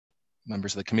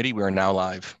Members of the committee, we are now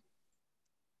live.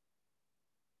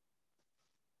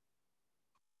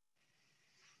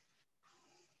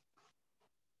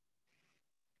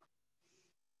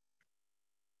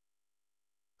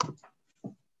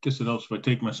 Guess it helps if I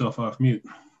take myself off mute.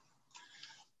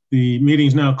 The meeting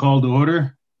is now called to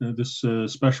order. This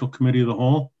special committee of the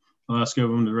whole. I'll ask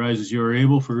everyone to rise as you are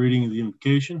able for reading of the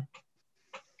invocation.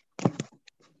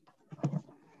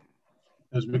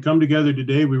 As we come together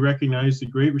today, we recognize the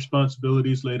great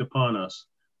responsibilities laid upon us.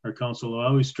 Our council will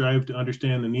always strive to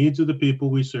understand the needs of the people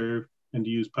we serve and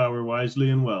to use power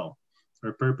wisely and well.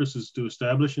 Our purpose is to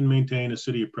establish and maintain a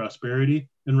city of prosperity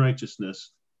and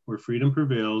righteousness, where freedom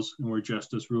prevails and where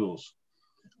justice rules.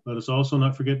 Let us also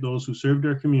not forget those who served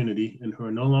our community and who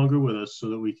are no longer with us, so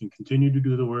that we can continue to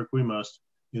do the work we must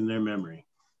in their memory.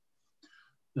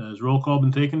 Has roll call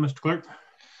been taken, Mr. Clerk?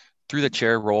 Through the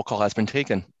chair, roll call has been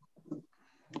taken.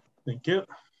 Thank you.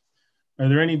 Are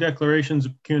there any declarations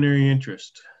of pecuniary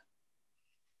interest?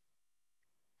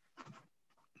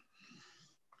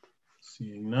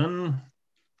 Seeing none.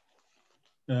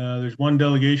 There's one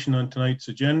delegation on tonight's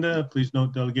agenda. Please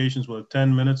note delegations will have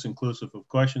 10 minutes inclusive of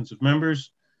questions of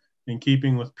members. In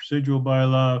keeping with procedural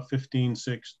bylaw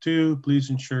 15.6.2, please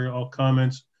ensure all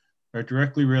comments are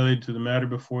directly related to the matter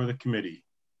before the committee.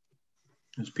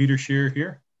 Is Peter Scheer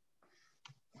here?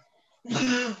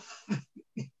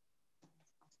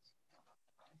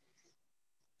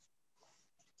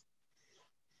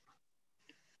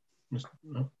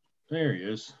 Oh, there he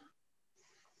is.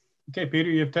 Okay, Peter,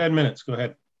 you have 10 minutes. Go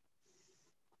ahead.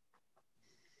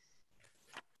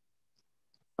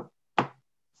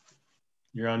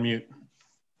 You're on mute.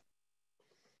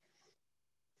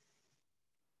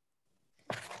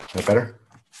 Is that better?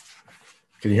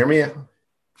 Can you hear me yet?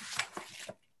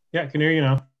 Yeah, I can hear you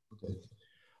now.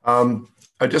 Okay.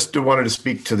 I just wanted to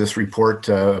speak to this report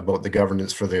about the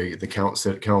governance for the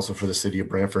council for the City of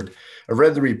Brantford. I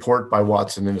read the report by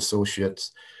Watson and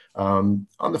Associates. On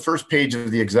the first page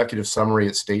of the executive summary,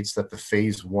 it states that the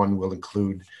phase 1 will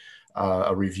include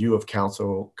a review of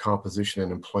council composition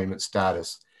and employment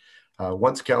status.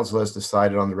 Once council has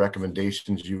decided on the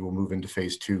recommendations, you will move into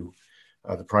phase 2.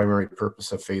 The primary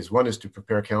purpose of phase 1 is to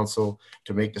prepare council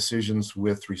to make decisions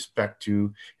with respect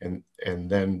to and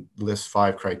then list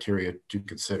 5 criteria to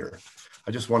consider.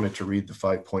 I just wanted to read the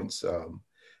 5 points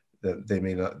that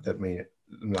may not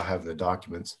have the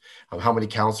documents. How many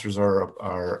councillors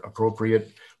are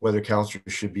appropriate, whether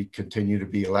councillors should continue to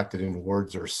be elected in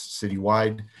wards or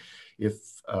citywide.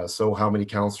 If so, how many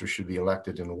councillors should be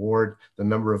elected in a ward, the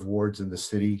number of wards in the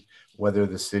city, whether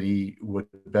the city would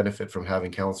benefit from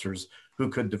having councillors who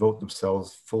could devote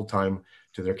themselves full-time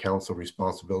to their council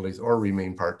responsibilities or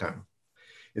remain part-time.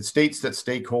 It states that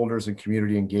stakeholders and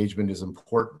community engagement is an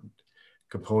important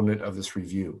component of this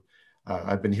review.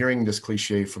 I've been hearing this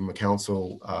cliche from a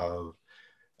council,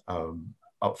 from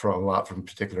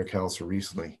particular council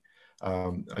recently.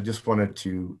 I just wanted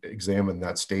to examine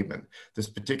that statement. This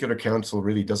particular council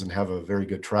really doesn't have a very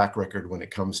good track record when it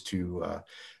comes to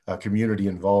community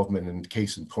involvement, and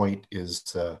case in point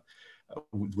is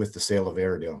with the sale of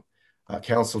Airedale.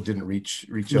 Council didn't reach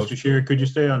out. Mr. Scheer, could you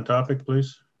stay on topic,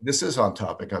 please? This is on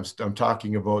topic. I'm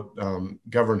talking about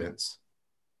governance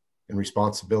and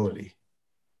responsibility.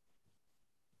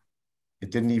 You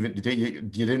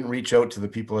didn't reach out to the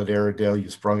people at Airedale. You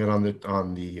sprung it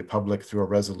on the public through a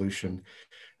resolution,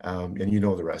 and you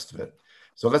know the rest of it.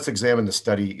 So let's examine the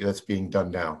study that's being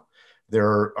done now.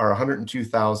 There are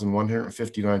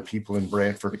 102,159 people in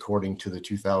Brantford according to the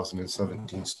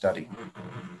 2017 study.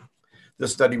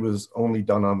 This study was only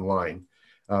done online.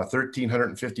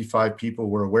 1,355 people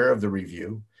were aware of the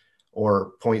review,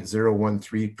 or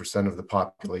 0.013% of the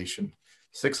population.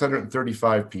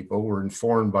 635 people were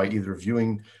informed by either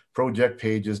viewing project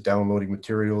pages, downloading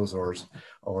materials, or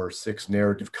 6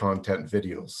 narrative content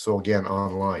videos. So again,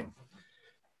 online.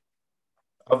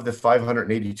 Of the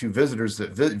 582 visitors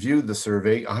that viewed the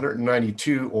survey,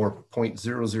 192 or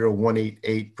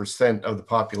 0.00188% of the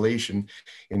population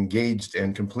engaged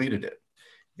and completed it.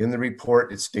 In the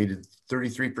report, it stated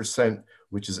 33%,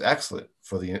 which is excellent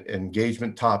for the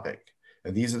engagement topic.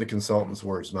 And these are the consultants'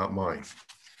 words, not mine.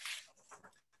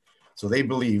 So they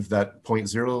believe that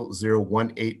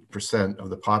 0.0018% of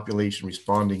the population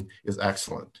responding is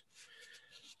excellent.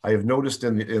 I have noticed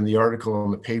in the article on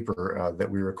the paper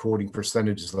that we were quoting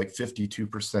percentages like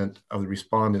 52% of the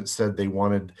respondents said they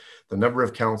wanted the number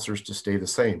of councillors to stay the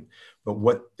same. But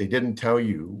what they didn't tell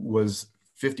you was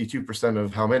 52%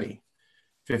 of how many?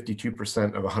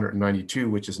 52% of 192,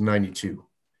 which is 92.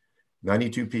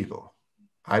 92 people.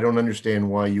 I don't understand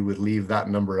why you would leave that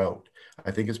number out. I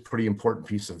think it's a pretty important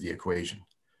piece of the equation.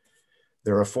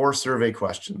 There are 4 survey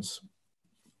questions.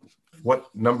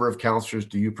 What number of councillors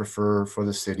do you prefer for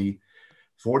the city?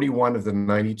 41 of the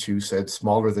 92 said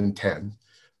smaller than 10.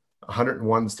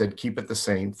 101 said keep it the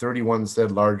same. 31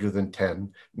 said larger than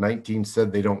 10. 19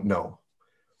 said they don't know.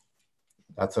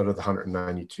 That's out of the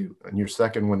 192. And your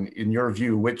second one, in your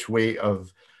view, which way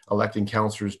of electing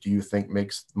councillors do you think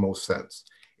makes the most sense?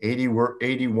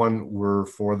 81 were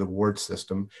for the ward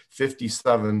system.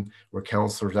 57 were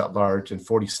councillors at large, and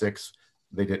 46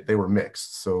 they were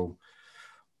mixed. So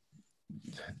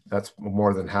that's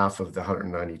more than half of the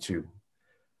 192.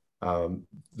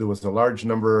 There was a large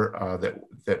number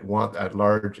that want at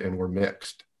large and were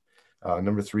mixed.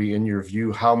 Number 3, in your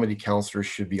view, how many councillors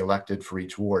should be elected for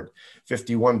each ward?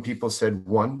 51 people said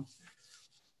 1.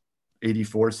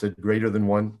 84 said greater than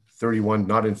 1. 31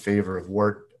 not in favor of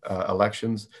ward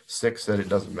elections. 6 said it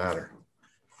doesn't matter.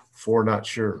 4 not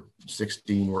sure.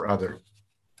 16 were other.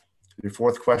 Your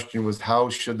fourth question was, how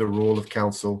should the role of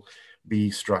council be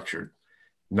structured?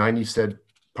 90 said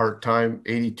part-time,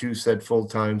 82 said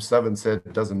full-time, 7 said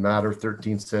it doesn't matter,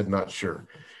 13 said not sure.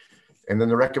 And then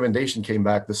the recommendation came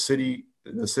back, the city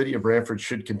of Brantford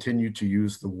should continue to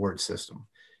use the ward system.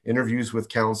 Interviews with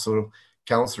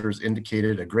councillors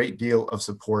indicated a great deal of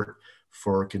support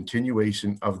for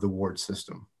continuation of the ward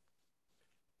system.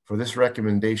 For this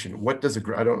recommendation, what does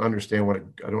I don't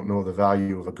understand I don't know the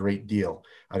value of a great deal.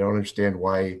 I don't understand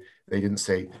why they didn't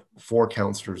say 4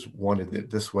 councillors wanted it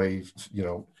this way. You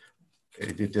know,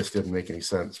 it just didn't make any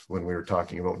sense when we were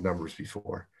talking about numbers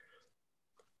before.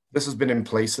 This has been in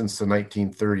place since the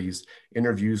 1930s.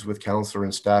 Interviews with councillor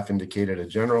and staff indicated a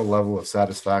general level of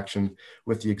satisfaction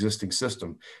with the existing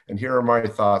system. And here are my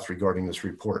thoughts regarding this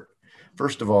report.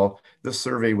 First of all, this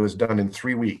survey was done in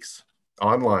 3 weeks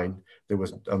online. There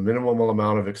was a minimal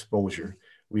amount of exposure.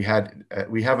 We have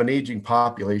an aging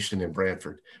population in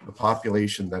Brantford, a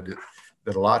population that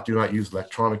a lot do not use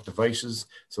electronic devices,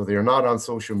 so they are not on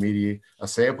social media. A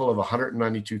sample of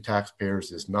 192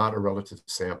 taxpayers is not a relative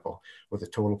sample with a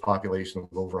total population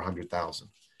of over 100,000.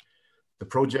 The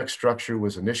project structure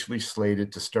was initially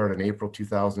slated to start in April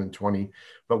 2020,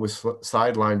 but was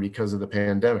sidelined because of the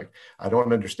pandemic. I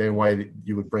don't understand why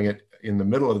you would bring it in the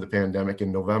middle of the pandemic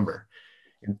in November.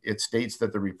 It states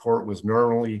that the report was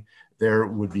normally there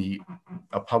would be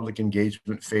a public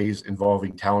engagement phase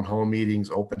involving town hall meetings,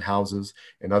 open houses,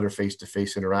 and other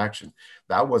face-to-face interaction.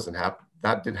 That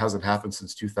hasn't happened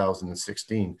since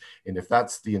 2016. And if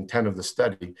that's the intent of the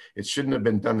study, it shouldn't have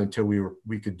been done until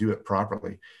we could do it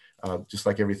properly, just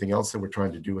like everything else that we're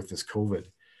trying to do with this COVID.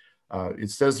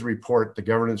 It says the report, the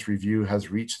governance review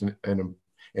has reached an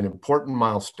important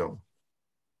milestone.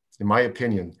 In my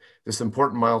opinion, this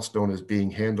important milestone is being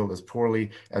handled as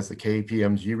poorly as the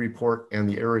KPMG report and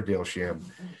the Airedale sham.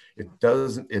 It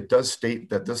does state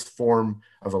that this form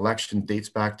of election dates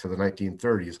back to the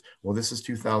 1930s. Well, this is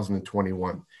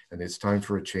 2021, and it's time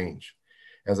for a change.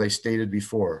 As I stated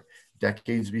before,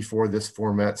 decades before this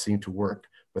format seemed to work,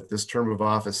 but this term of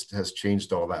office has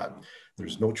changed all that.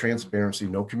 There's no transparency,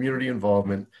 no community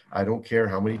involvement. I don't care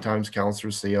how many times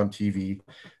councillors say on TV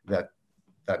that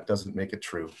doesn't make it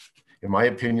true. In my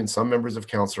opinion, some members of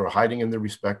council are hiding in their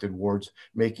respected wards,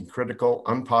 making critical,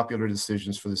 unpopular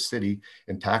decisions for the city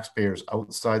and taxpayers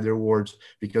outside their wards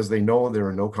because they know there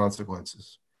are no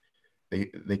consequences.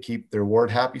 They keep their ward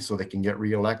happy so they can get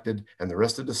reelected, and the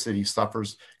rest of the city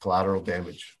suffers collateral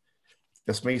damage.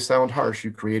 This may sound harsh,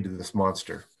 you created this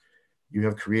monster. You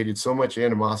have created so much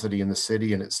animosity in the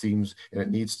city, and it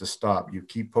needs to stop. You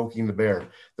keep poking the bear.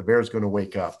 The bear is going to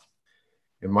wake up.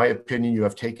 In my opinion, you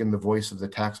have taken the voice of the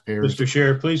taxpayers. Mr.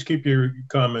 Chair, please keep your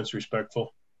comments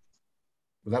respectful.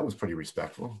 Well, that was pretty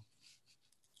respectful.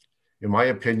 In my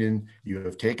opinion, you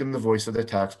have taken the voice of the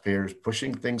taxpayers,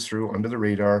 pushing things through under the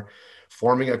radar,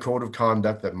 forming a code of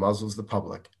conduct that muzzles the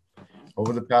public.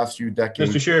 Over the past few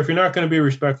decades— Mr. Chair, if you're not going to be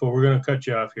respectful, we're going to cut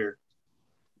you off here.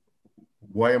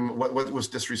 What was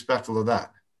disrespectful of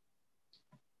that?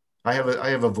 I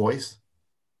have a voice.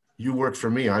 You work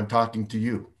for me. I'm talking to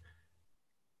you.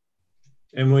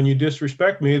 And when you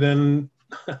disrespect me, then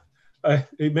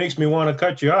it makes me want to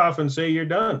cut you off and say you're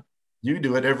done. You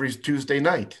do it every Tuesday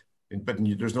night, but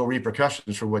there's no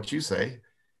repercussions for what you say.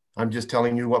 I'm just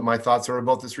telling you what my thoughts are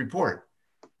about this report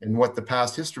and what the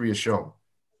past history has shown.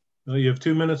 Well, you have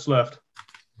 2 minutes left.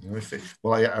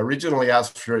 Well, I originally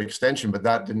asked for an extension, but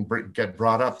that didn't get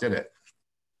brought up, did it?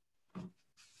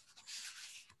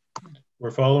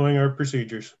 We're following our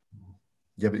procedures.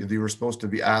 Yeah, but you were supposed to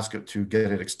be asked to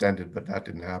get it extended, but that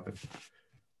didn't happen.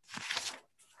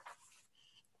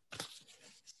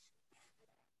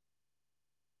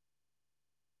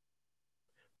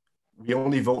 We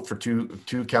only vote for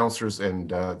two councillors,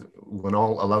 and when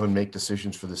all 11 make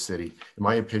decisions for the city. In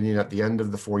my opinion, at the end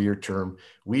of the 4-year term,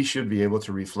 we should be able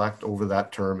to reflect over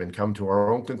that term and come to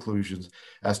our own conclusions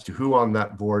as to who on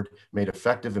that board made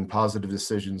effective and positive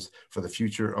decisions for the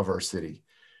future of our city.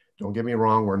 Don't get me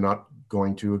wrong, we're not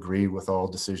going to agree with all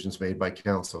decisions made by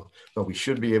council, but we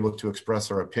should be able to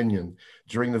express our opinion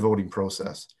during the voting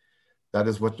process. That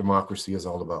is what democracy is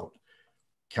all about.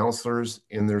 Councillors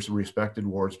in their respected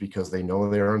wards, because they know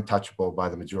they are untouchable by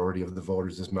the majority of the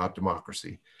voters, is not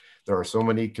democracy. There are so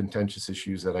many contentious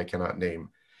issues that I cannot name.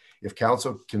 If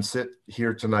council can sit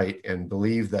here tonight and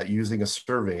believe that using a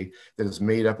survey that is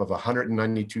made up of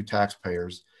 192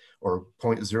 taxpayers, or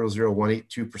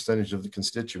 0.00182% of the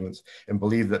constituents, and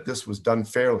believe that this was done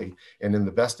fairly and in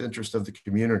the best interest of the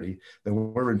community,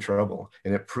 then we're in trouble.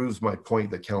 And it proves my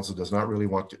point that council does not really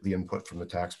want the input from the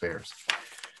taxpayers.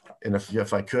 And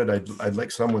if I could, I'd like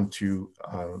someone to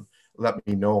let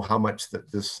me know how much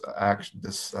that this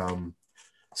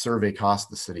survey cost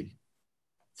the city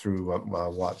through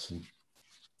Watson.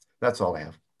 That's all I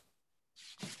have.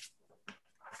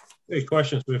 Any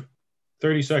questions? We have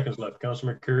 30 seconds left.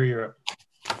 Councilor McCurry, you're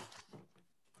up.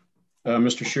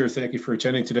 Mr. Scheer, thank you for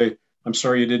attending today. I'm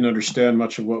sorry you didn't understand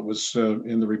much of what was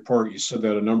in the report. You said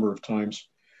that a number of times.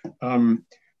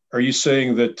 Are you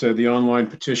saying that the online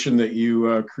petition that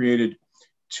you created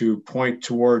to point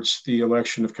towards the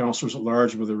election of councillors at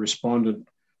large with a respondent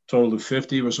total of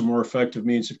 50 was a more effective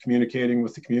means of communicating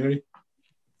with the community?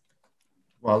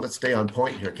 Well, let's stay on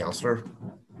point here, councillor.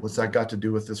 What's that got to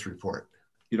do with this report?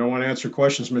 You don't want to answer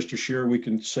questions, Mr. Scheer, we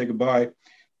can say goodbye.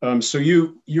 So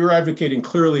you're advocating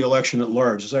clearly election at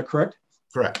large, is that correct?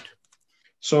 Correct.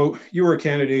 So you were a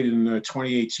candidate in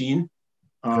 2018.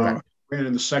 Correct. Ran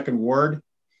in the 2nd ward.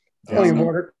 Point of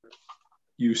order.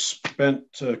 You spent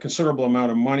a considerable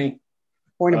amount of money.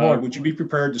 Point of order. Would you be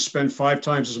prepared to spend 5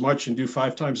 times as much and do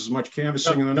 5 times as much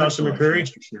canvassing in the next Councilor election, McCurry,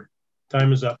 Mr. Scheer?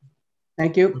 time is up.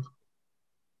 Thank you.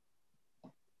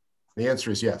 The answer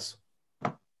is yes.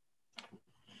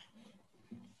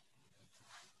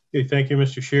 Okay, thank you,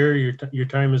 Mr. Scheer. Your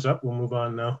time is up. We'll move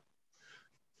on now.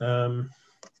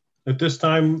 At this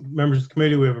time, members of the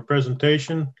committee, we have a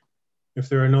presentation. If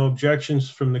there are no objections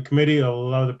from the committee, I'll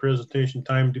allow the presentation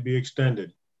time to be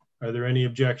extended. Are there any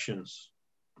objections?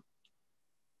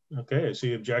 Okay, I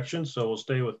see objections, so we'll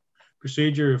stay with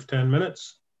procedure of 10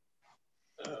 minutes.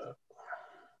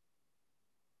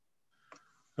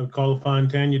 I would call upon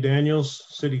Tanya Daniels,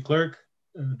 City Clerk,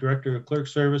 Director of Clerk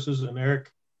Services, and Eric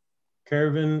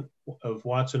Carvin of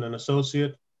Watson and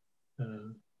Associate,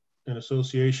 in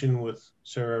association with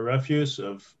Sarah Refuse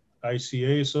of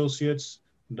ICA Associates,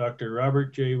 Dr.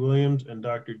 Robert J. Williams, and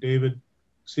Dr. David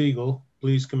Siegel.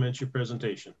 Please commence your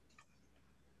presentation.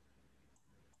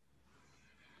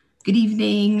 Good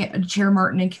evening, Chair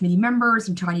Martin and committee members.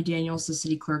 I'm Tanya Daniels, the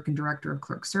City Clerk and Director of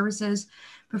Clerk Services.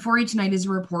 Before you tonight is a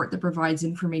report that provides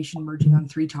information emerging on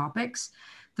 3 topics.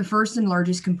 The first and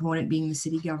largest component being the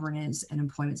City Governance and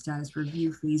Employment Status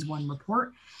Review Phase 1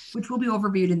 report, which will be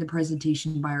overviewed in the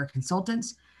presentation by our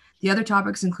consultants. The other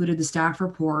topics included the staff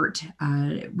report,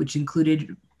 which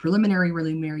included preliminary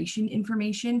remuneration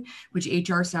information, which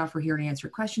HR staff were here to answer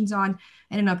questions on,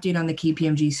 and an update on the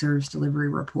KPMG service delivery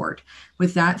report.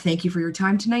 With that, thank you for your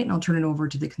time tonight, and I'll turn it over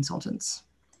to the consultants.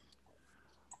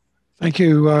 Thank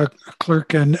you,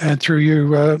 Clerk, and through you,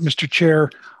 Mr. Chair.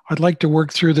 I'd like to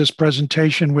work through this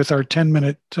presentation with our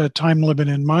 10-minute time limit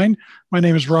in mind. My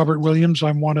name is Robert Williams.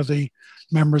 I'm one of the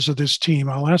members of this team.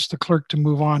 I'll ask the clerk to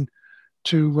move on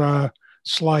to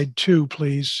slide 2,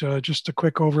 please. Just a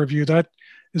quick overview. That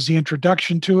is the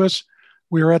introduction to us.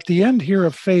 We're at the end here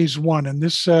of phase 1, and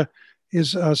this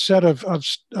is a set of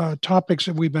topics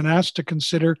that we've been asked to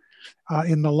consider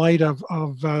in the light of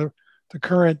the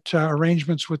current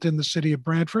arrangements within the City of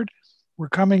Brantford. We're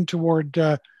coming toward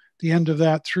the end of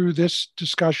that through this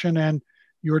discussion and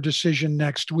your decision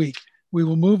next week. We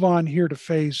will move on here to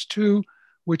phase 2,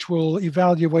 which will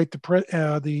evaluate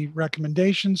the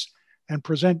recommendations and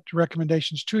present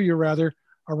recommendations to you, rather,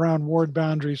 around ward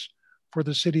boundaries for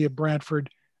the City of Brantford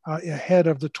ahead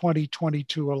of the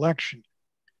 2022 election.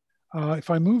 If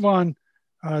I move on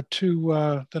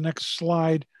to the next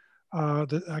slide,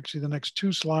 actually the next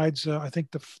 2 slides, I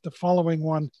think the following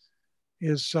one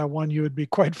is one you would be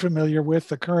quite familiar with.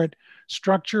 The current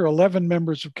structure: 11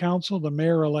 members of council, the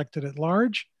mayor elected at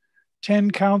large,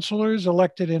 10 councillors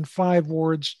elected in 5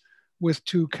 wards with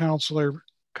 2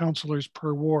 councillors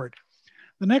per ward.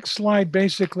 The next slide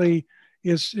basically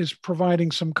is providing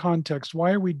some context.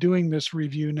 Why are we doing this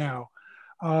review now?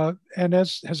 And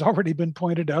as has already been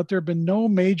pointed out, there have been no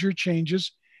major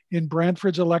changes in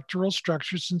Brantford's electoral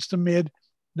structure since the mid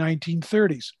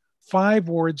 1930s. 5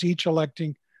 wards, each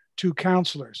electing 2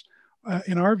 councillors.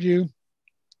 In our view,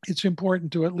 it's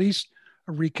important to at least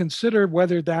reconsider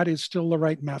whether that is still the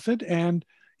right method, and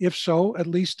if so, at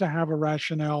least to have a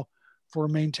rationale for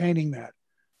maintaining that.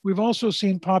 We've also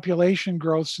seen population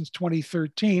growth since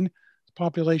 2013. The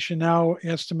population now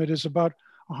estimate is about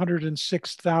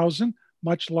 106,000,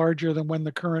 much larger than when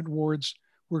the current wards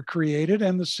were created.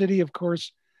 And the city, of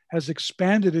course, has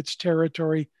expanded its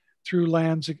territory through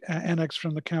lands annexed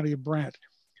from the County of Brant.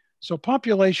 So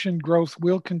population growth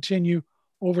will continue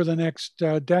over the next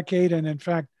decade. And in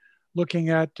fact, looking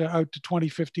at out to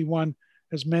 2051,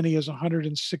 as many as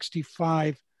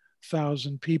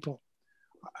 165,000 people.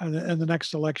 And the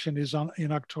next election is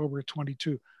in October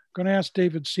 22. I'm going to ask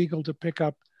David Siegel to pick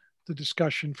up the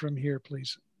discussion from here,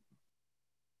 please.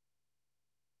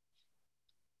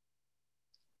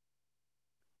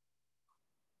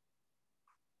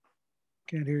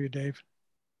 Can't hear you, Dave.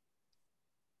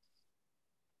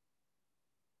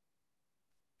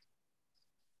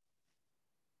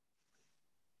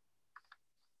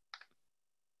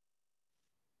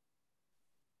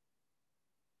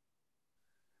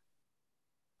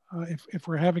 If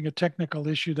we're having a technical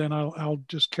issue, then I'll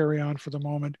just carry on for the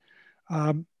moment.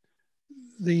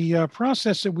 The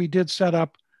process that we did set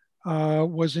up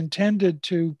was intended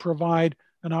to provide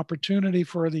an opportunity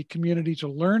for the community to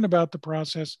learn about the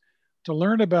process, to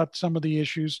learn about some of the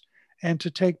issues, and to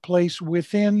take place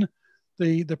within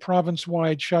the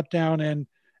province-wide shutdown and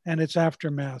its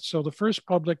aftermath. So the first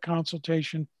public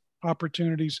consultation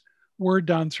opportunities were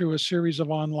done through a series of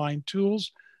online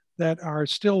tools that are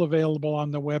still available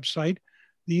on the website.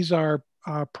 These are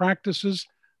practices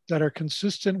that are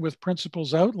consistent with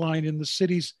principles outlined in the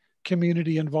city's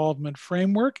community involvement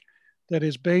framework that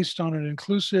is based on an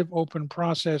inclusive, open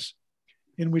process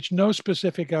in which no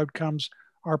specific outcomes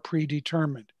are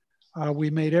predetermined.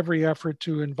 We made every effort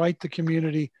to invite the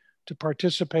community to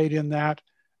participate in that,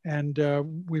 and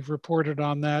we've reported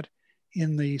on that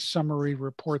in the summary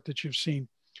report that you've seen.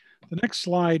 The next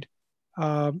slide,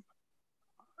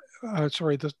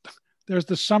 there's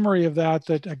the summary of that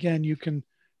again, you can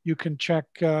check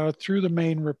through the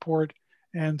main report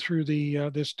and through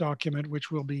this document, which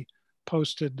will be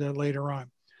posted later on.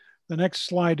 The next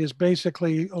slide is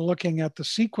basically looking at the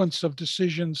sequence of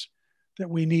decisions that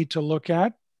we need to look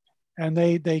at, and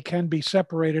they can be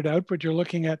separated out, but you're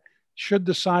looking at, should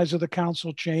the size of the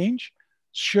council change?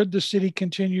 Should the city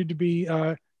continue to be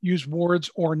use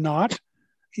wards or not?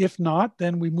 If not,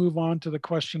 then we move on to the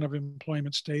question of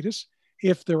employment status.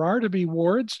 If there are to be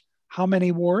wards, how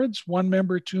many wards? 1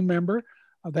 member, 2 member?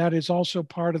 That is also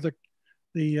part of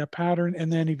the pattern.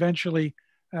 And then eventually,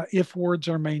 if wards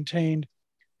are maintained,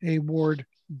 a ward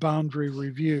boundary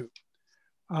review.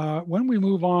 When we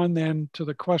move on then to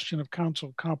the question of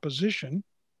council composition.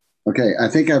 Okay, I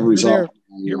think I've resolved.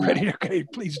 You're ready. Okay,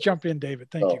 please jump in,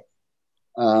 David. Thank you.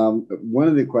 One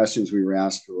of the questions we were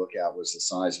asked to look at was the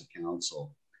size of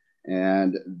council.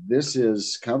 And this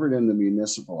is covered in the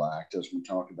Municipal Act, as we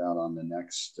talk about on the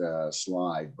next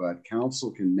slide. But council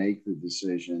can make the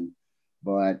decision,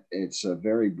 but it's a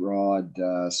very broad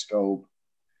scope.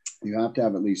 You have to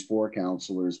have at least 4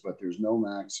 councillors, but there's no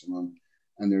maximum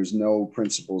and there's no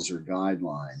principles or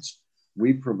guidelines.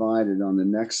 We provided on the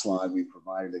next slide, we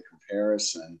provided a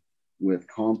comparison with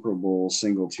comparable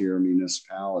single-tier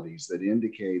municipalities that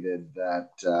indicated that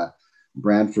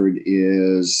Brantford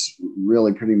is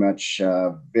really pretty much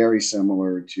very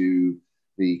similar to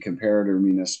the comparator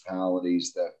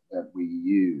municipalities that we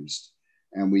used.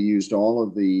 And we used all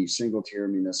of the single-tier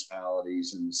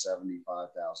municipalities in the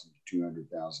 75,000 to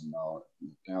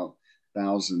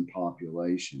 200,000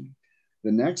 population.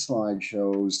 The next slide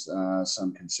shows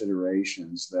some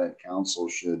considerations that council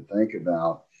should think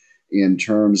about in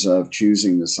terms of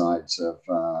choosing the size of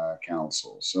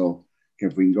council. So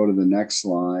if we can go to the next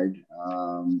slide,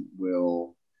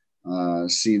 we'll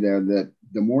see there that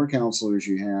the more councillors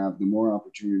you have, the more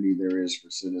opportunity there is for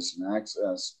citizen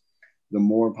access, the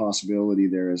more possibility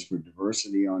there is for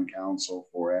diversity on council,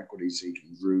 for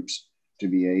equity-seeking groups to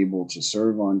be able to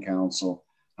serve on council.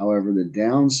 However, the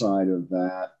downside of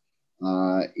that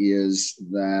is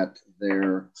that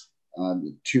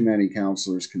too many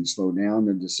councillors can slow down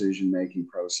the decision-making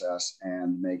process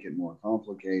and make it more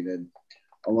complicated.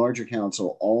 A larger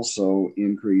council also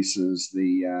increases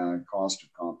the cost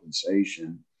of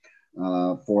compensation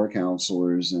for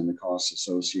councillors and the costs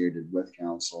associated with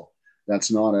council.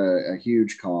 That's not a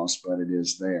huge cost, but it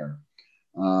is there.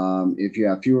 If you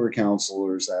have fewer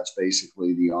councillors, that's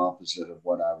basically the opposite of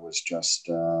what I was just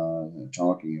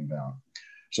talking about.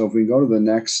 So if we go to the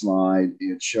next slide,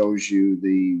 it shows you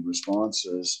the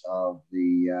responses of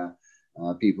the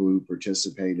people who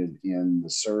participated in the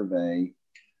survey.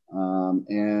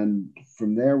 And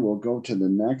from there, we'll go to the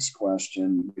next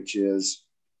question, which is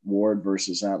ward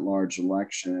versus at-large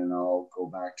election. And I'll go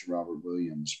back to Robert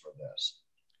Williams for this.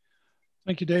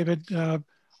 Thank you, David.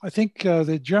 I think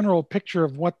the general picture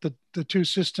of what the two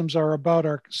systems are about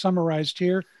are summarized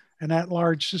here. An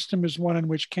at-large system is one in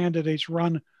which candidates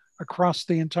run across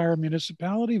the entire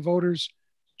municipality. Voters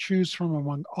choose from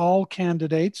among all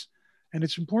candidates. And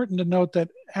it's important to note that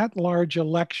at-large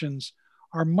elections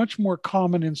are much more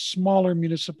common in smaller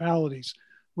municipalities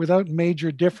without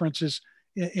major differences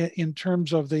in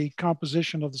terms of the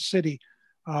composition of the city.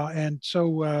 And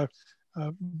so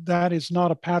that is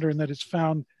not a pattern that is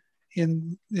found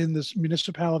in the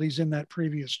municipalities in that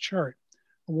previous chart.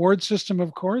 A ward system,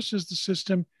 of course, is the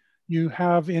system you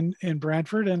have in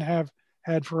Brantford and have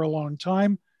had for a long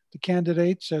time. The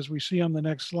candidates, as we see on the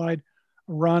next slide,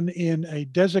 run in a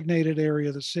designated area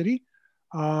of the city,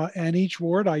 and each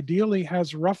ward ideally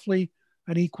has roughly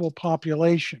an equal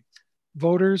population.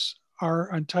 Voters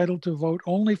are entitled to vote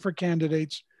only for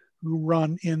candidates who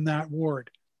run in that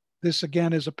ward. This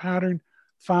again is a pattern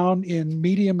found in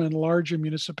medium and larger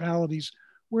municipalities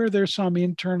where there's some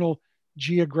internal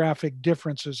geographic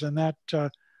differences, and that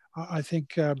I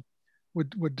think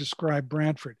would describe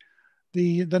Brantford.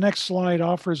 The next slide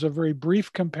offers a very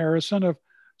brief comparison of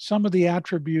some of the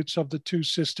attributes of the two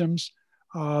systems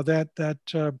that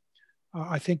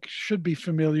I think should be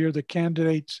familiar. The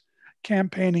candidates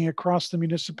campaigning across the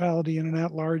municipality in an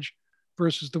at-large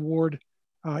versus the ward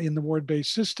in the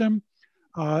ward-based system.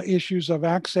 Issues of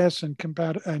access and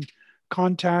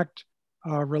contact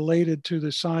related to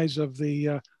the size of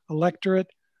the electorate.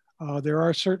 There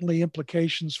are certainly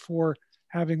implications for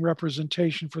having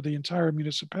representation for the entire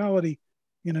municipality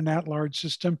in an at-large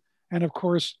system. And of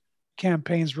course,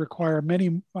 campaigns require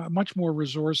much more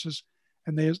resources,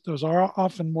 and those are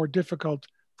often more difficult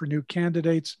for new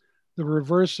candidates. The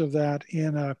reverse of that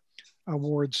in a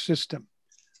ward system.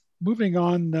 Moving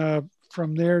on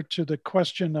from there to the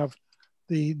question of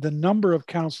the number of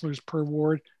councillors per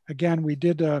ward. Again, we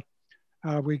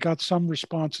got some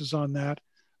responses on that,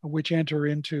 which enter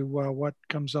into what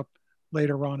comes up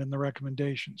later on in the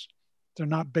recommendations. They're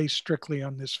not based strictly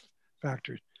on this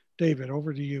factor. David,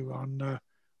 over to you on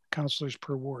councillors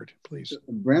per ward, please.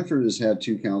 Brantford has had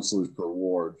 2 councillors per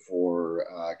ward for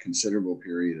a considerable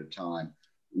period of time.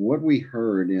 What we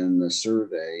heard in the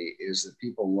survey is that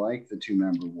people like the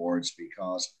 2-member wards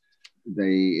because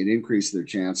it increased their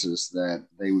chances that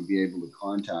they would be able to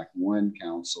contact one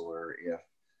councillor if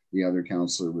the other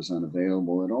councillor was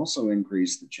unavailable. It also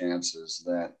increased the chances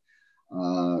that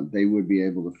they would be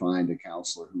able to find a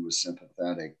councillor who was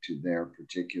sympathetic to their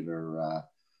particular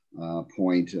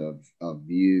point of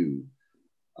view.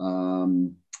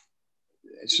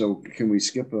 So can we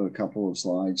skip a couple of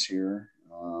slides here?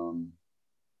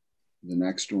 The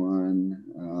next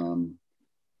one.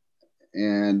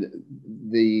 And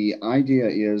the idea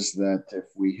is that if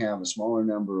we have a smaller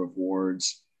number of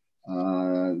wards,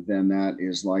 then that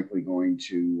is likely going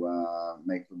to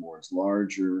make the wards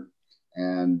larger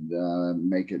and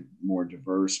make it more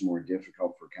diverse, more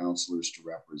difficult for councillors to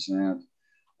represent,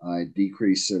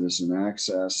 decrease citizen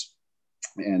access.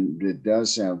 And it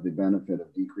does have the benefit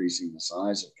of decreasing the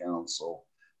size of council,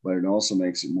 but it also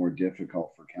makes it more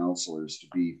difficult for councillors to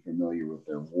be familiar with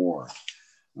their ward.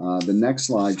 The next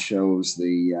slide shows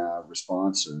the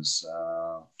responses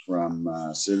from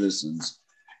citizens,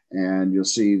 and you'll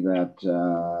see that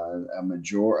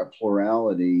a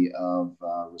plurality of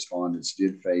respondents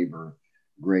did favor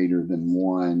greater than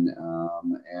 1,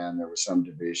 and there was some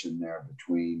division there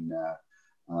between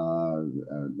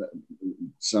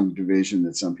some division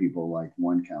that some people like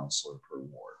 1 councillor per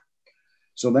ward.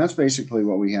 So that's basically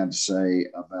what we had to say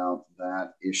about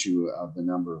that issue of the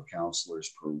number of councillors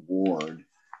per ward.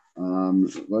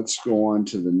 Let's go on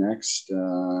to the next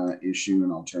issue,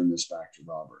 and I'll turn this back to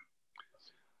Robert.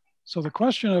 So the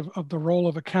question of the role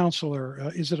of a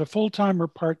councillor, is it a full-time or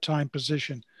part-time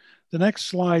position? The next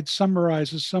slide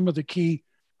summarizes some of the key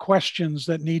questions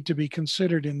that need to be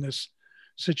considered in this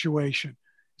situation.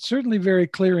 It's certainly very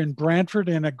clear in Brantford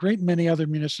and a great many other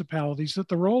municipalities that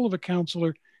the role of a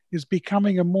councillor is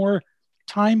becoming a more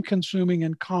time-consuming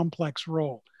and complex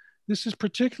role. This is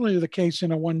particularly the case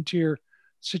in a one-tier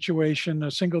situation,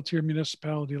 a single-tier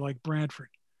municipality like Brantford.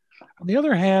 On the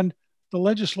other hand, the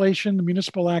legislation, the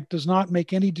Municipal Act, does not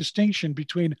make any distinction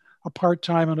between a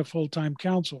part-time and a full-time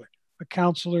councillor. A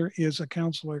councillor is a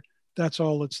councillor. That's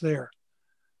all that's there.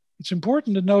 It's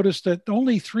important to notice that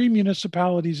only 3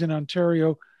 municipalities in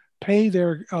Ontario pay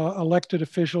their elected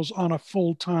officials on a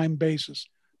full-time basis: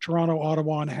 Toronto,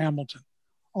 Ottawa, and Hamilton.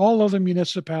 All other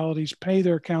municipalities pay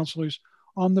their councilors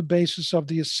on the basis of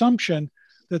the assumption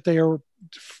that they are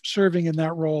serving in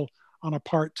that role on a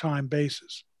part-time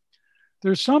basis.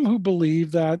 There's some who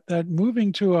believe that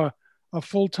moving to a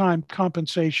full-time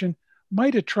compensation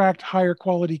might attract higher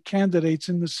quality candidates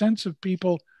in the sense of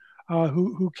people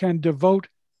who can devote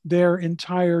their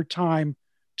entire time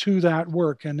to that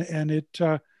work. And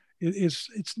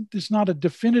it's not a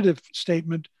definitive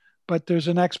statement, but there's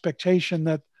an expectation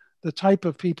that the type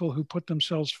of people who put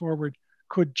themselves forward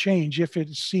could change if it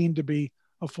is seen to be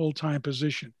a full-time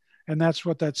position. And that's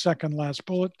what that second last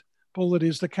bullet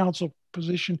is. The council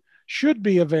position should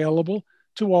be available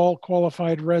to all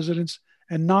qualified residents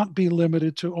and not be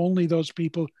limited to only those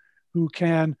people who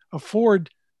can afford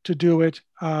to do it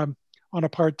on a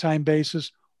part-time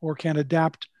basis or can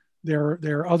adapt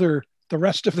the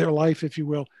rest of their life, if you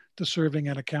will, to serving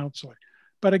as a counselor.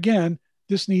 But again,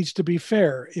 this needs to be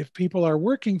fair. If people are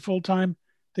working full-time,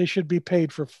 they should be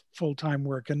paid for full-time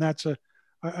work. And that's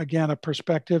again, a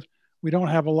perspective. We don't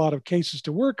have a lot of cases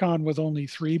to work on with only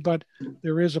 3, but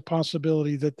there is a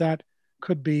possibility that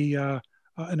could be an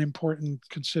important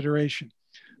consideration.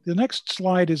 The next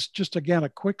slide is just, again, a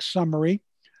quick summary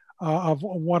of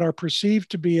what are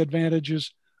perceived to be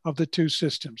advantages of the two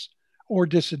systems or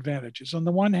disadvantages. On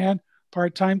the one hand,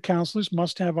 part-time counselors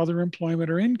must have other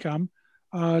employment or income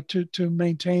to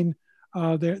maintain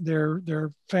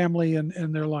their family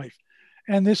and their life.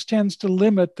 And this tends to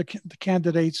limit the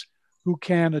candidates who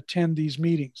can attend these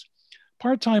meetings.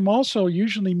 Part-time also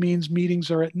usually means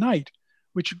meetings are at night,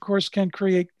 which of course can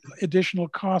create additional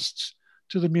costs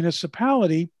to the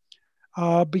municipality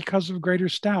because of greater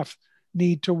staff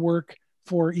need to work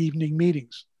for evening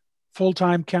meetings.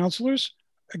 Full-time counselors,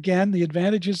 again, the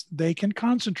advantage is they can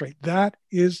concentrate. That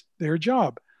is their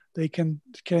job. They can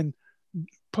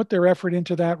put their effort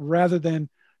into that rather than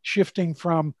shifting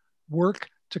from work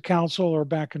to council or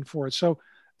back and forth. So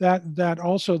that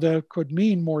also could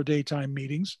mean more daytime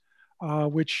meetings,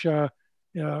 which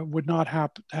would not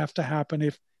have to happen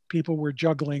if people were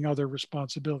juggling other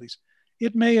responsibilities.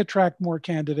 It may attract more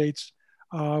candidates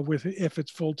if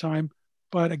it's full-time,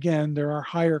 but again, there are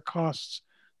higher costs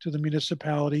to the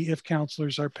municipality if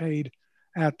counselors are paid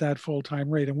at that full-time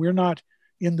rate. And we're not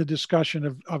in the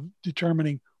discussion of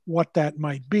determining what that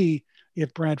might be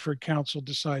if Brantford Council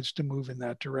decides to move in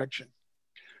that direction.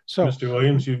 So, Mr.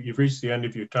 Williams, you've reached the end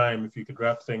of your time. If you could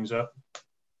wrap things up.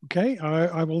 Okay,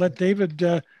 I will let David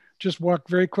just walk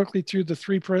very quickly through the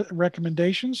 3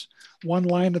 recommendations, one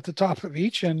line at the top of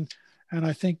each, and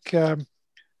I think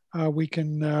we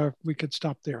could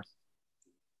stop there.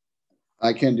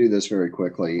 I can do this very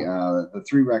quickly. The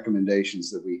 3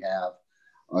 recommendations that we have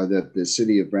are that the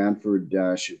City of Brantford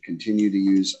should continue to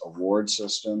use a ward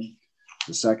system.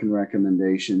 The second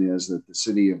recommendation is that the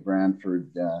City of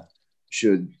Brantford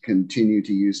should continue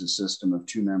to use a system of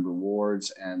 2-member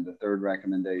wards. And the third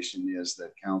recommendation is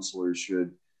that counselors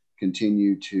should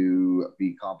continue to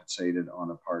be compensated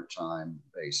on a part-time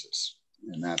basis.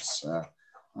 And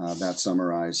that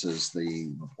summarizes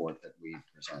the report that we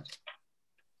presented.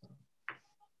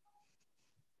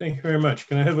 Thank you very much.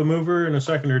 Can I have a mover and a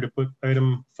seconder to put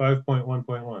item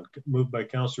 5.1.1? Moved by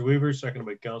Councillor Weaver, seconded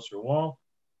by Councillor Wall.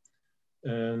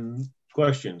 And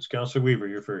questions? Councillor Weaver,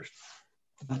 you're first.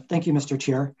 Thank you, Mr.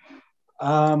 Chair.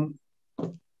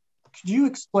 Could you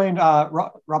explain,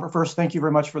 Robert, first, thank you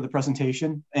very much for the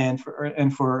presentation and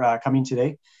for coming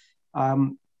today.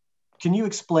 Can you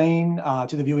explain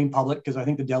to the viewing public, because I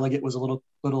think the delegate was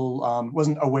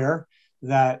wasn't aware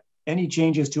that any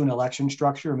changes to an election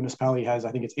structure, a municipality has,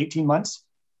 I think it's 18 months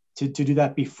to do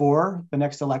that before the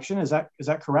next election. Is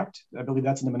that correct? I believe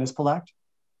that's in the Municipal Act.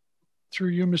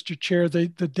 Through you, Mr. Chair, the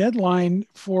deadline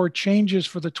for changes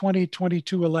for the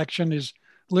 2022 election is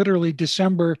literally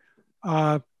December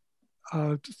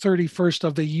 31st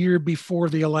of the year before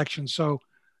the election. So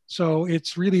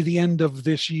it's really the end of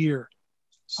this year.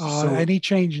 Any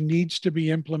change needs to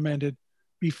be implemented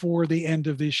before the end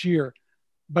of this year.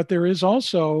 But there is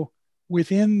also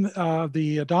within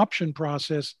the adoption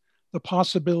process the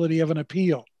possibility of an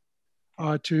appeal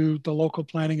to the local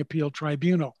planning appeal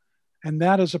tribunal. And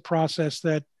that is a process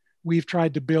that we've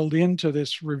tried to build into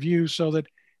this review so that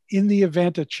in the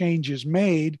event a change is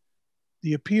made,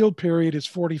 the appeal period is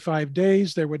 45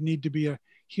 days. There would need to be a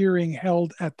hearing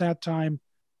held at that time,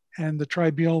 and the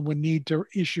tribunal would need to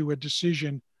issue a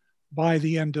decision by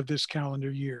the end of this calendar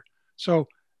year. So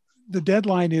the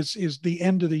deadline is the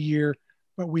end of the year,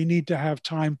 but we need to have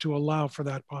time to allow for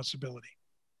that possibility.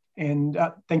 And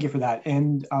thank you for that.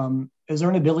 And is there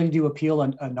an ability to appeal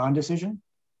a non-decision?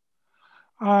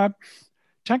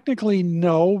 Technically,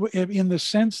 no, in the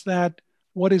sense that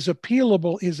What is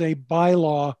appealable is a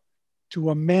bylaw to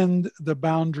amend the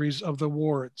boundaries of the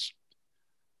wards.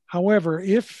 However,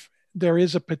 if there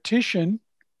is a petition,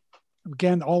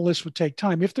 again, all this would take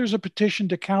time. If there's a petition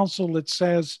to council that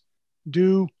says,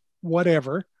 do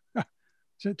whatever,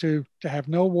 to have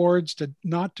no wards,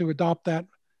 not to adopt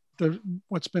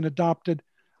what's been adopted,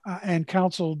 and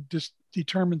council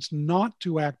determines not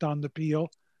to act on the appeal,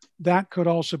 that could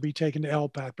also be taken to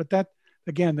LPAT. But that,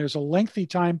 again, there's a lengthy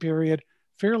time period,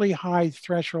 fairly high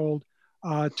threshold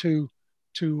to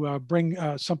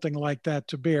bring something like that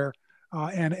to bear.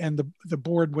 And the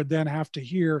board would then have to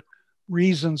hear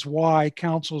reasons why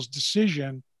council's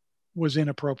decision was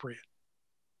inappropriate.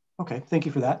 Okay, thank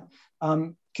you for that.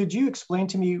 Could you explain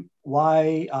to me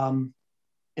why,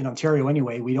 in Ontario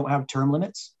anyway, we don't have term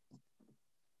limits?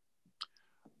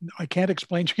 I can't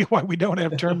explain to you why we don't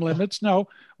have term limits. No,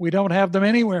 we don't have them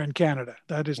anywhere in Canada.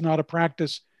 That is not a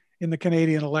practice in the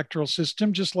Canadian electoral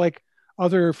system, just like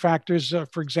other factors.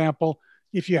 For example,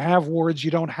 if you have wards,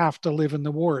 you don't have to live in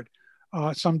the ward.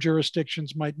 Some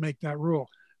jurisdictions might make that rule.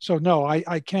 So no,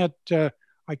 I can't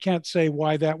say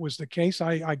why that was the case.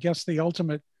 I guess the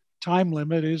ultimate time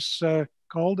limit is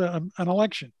called an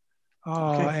election.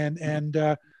 Okay.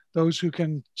 And those who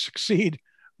can succeed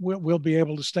will be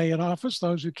able to stay in office.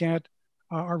 Those who can't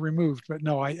are removed. But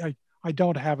no, I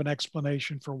don't have an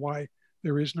explanation for why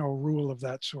there is no rule of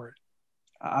that sort.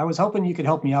 I was hoping you could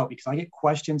help me out because I get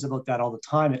questions about that all the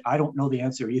time and I don't know the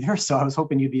answer either. So I was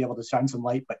hoping you'd be able to shine some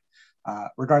light. But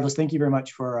regardless, thank you very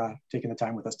much for taking the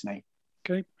time with us tonight.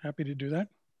 Okay, happy to do that.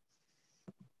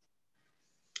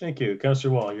 Thank you.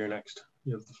 Councillor Wall, you're next.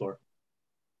 You have the floor.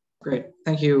 Great.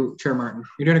 Thank you, Chair Martin.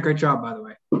 You're doing a great job, by the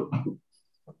way.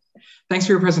 Thanks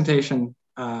for your presentation.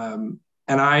 And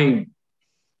I've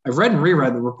read and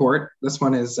reread the report. This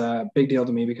one is a big deal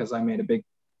to me because I made a big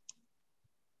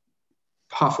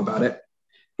puff about it.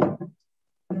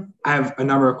 I have a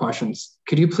number of questions.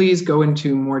 Could you please go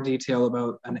into more detail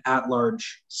about an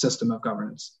at-large system of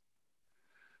governance?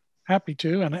 Happy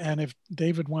to, and if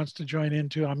David wants to join in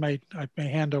too, I may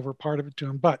hand over part of it to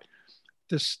him. But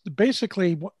this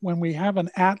basically, when we have an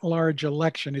at-large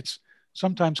election, it's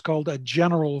sometimes called a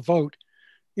general vote.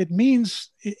 It means,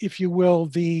 if you will,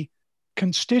 the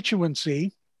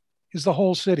constituency is the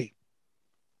whole city.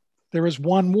 There is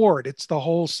one ward, it's the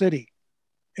whole city.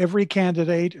 Every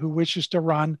candidate who wishes to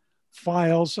run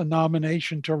files a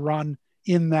nomination to run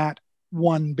in that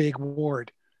one big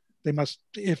ward. They must,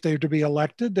 if they're to be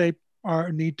elected, they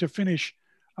need to finish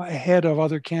ahead of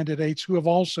other candidates who have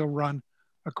also run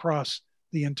across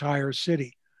the entire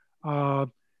city. I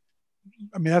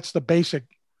mean, that's the basic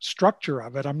structure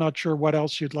of it. I'm not sure what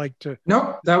else you'd like to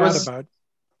chat about.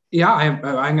 Yeah, I'm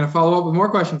going to follow up with more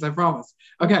questions, I promise.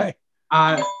 Okay.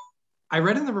 I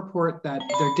read in the report that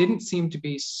there didn't seem to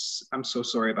be, I'm so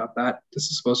sorry about that. This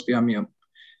is supposed to be on mute.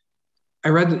 I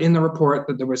read in the report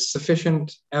that there was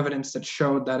sufficient evidence that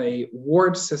showed that a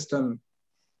ward system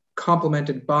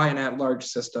complemented by an at-large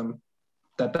system,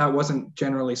 that wasn't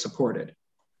generally supported.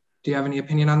 Do you have any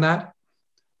opinion on that?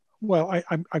 Well,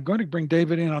 I'm going to bring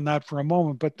David in on that for a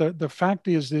moment, but the fact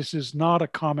is this is not a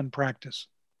common practice.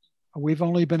 We've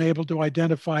only been able to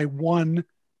identify one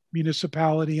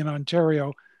municipality in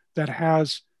Ontario that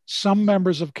has some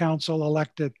members of council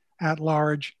elected at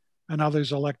large and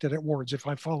others elected at wards, if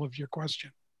I followed your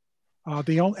question.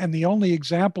 The only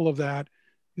example of that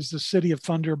is the city of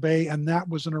Thunder Bay, and that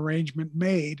was an arrangement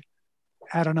made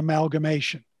at an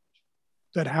amalgamation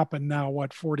that happened now,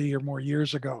 40 or more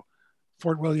years ago.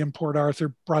 Fort William, Port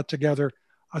Arthur brought together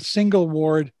a single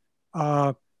ward,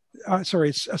 a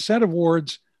set of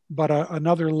wards, but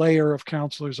another layer of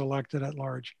councillors elected at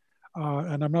large.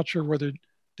 And I'm not sure whether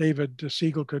David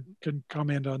Siegel can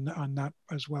comment on that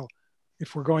as well.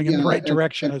 If we're going in the right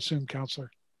direction, I assume, Councillor.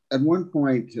 At one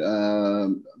point,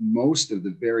 most of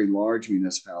the very large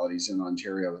municipalities in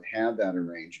Ontario had that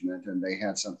arrangement, and they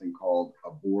had something called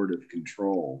a board of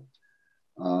control.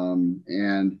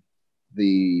 And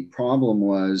the problem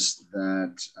was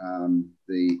that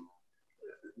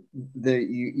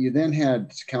you then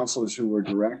had councillors who were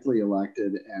directly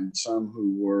elected, and some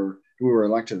who were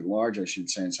elected at large, I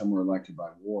should say, and some were elected by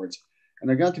wards. And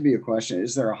there got to be a question: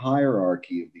 is there a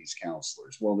hierarchy of these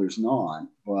councillors? Well, there's not,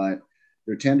 but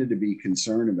there tended to be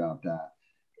concern about that.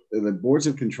 The boards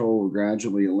of control were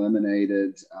gradually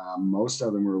eliminated. Most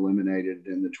of them were eliminated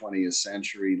in the 20th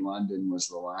century. London was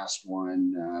the last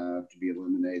one to be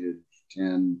eliminated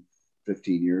 10,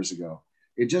 15 years ago.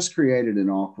 It just created an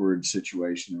awkward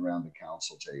situation around the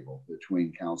council table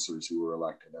between councillors who were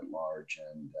elected at large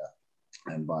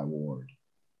and by ward.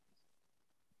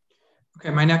 Okay,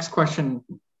 my next question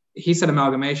he said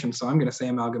amalgamation, so I'm going to say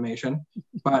amalgamation.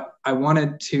 But I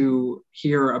wanted to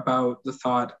hear about the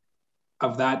thought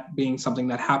of that being something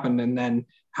that happened, and then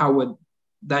how would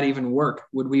that even work?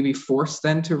 Would we be forced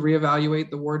then to reevaluate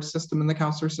the ward system and the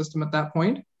councillor system at that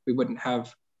point? We wouldn't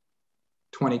have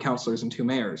 20 councillors and 2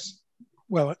 mayors.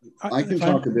 Well, I can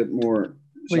talk a bit more.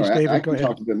 Please, sorry, David, I go can ahead.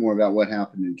 talk a bit more about what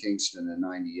happened in Kingston in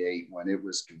 '98 when it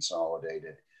was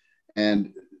consolidated.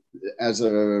 And as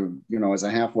a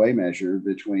halfway measure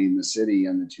between the city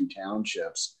and the 2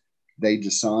 townships, they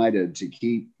decided to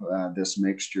keep this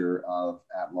mixture of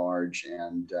at-large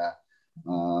and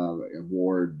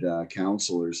ward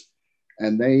councillors.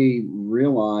 And they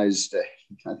realized,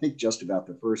 I think just about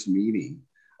the first meeting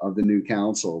of the new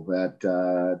council, that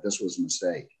this was a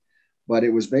mistake. But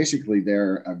it was basically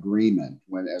their agreement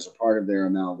when, as a part of their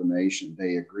amalgamation,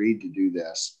 they agreed to do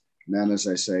this. And then, as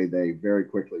I say, they very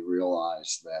quickly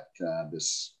realized that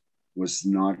this was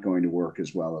not going to work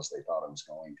as well as they thought it was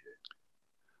going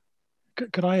to.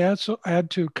 Could I add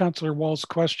to Councillor Wall's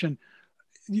question?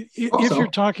 If you're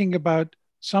talking about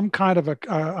some kind of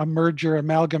a merger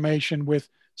amalgamation with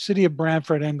City of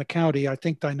Brantford and the county, I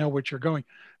think I know what you're going.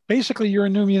 Basically, you're a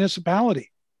new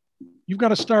municipality. You've got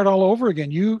to start all over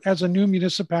again. You, as a new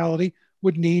municipality,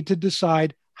 would need to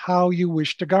decide how you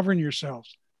wish to govern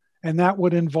yourselves. And that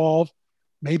would involve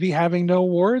maybe having no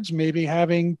wards, maybe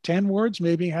having 10 wards,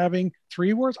 maybe having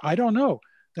 3 wards. I don't know.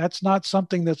 That's not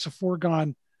something that's a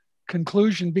foregone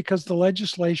conclusion because the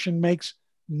legislation makes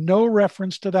no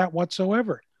reference to that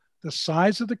whatsoever. The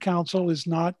size of the council is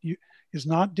not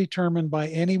determined by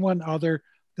anyone other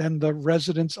than the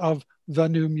residents of the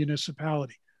new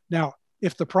municipality. Now,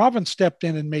 if the province stepped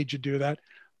in and made you do that,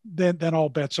 then all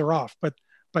bets are off. But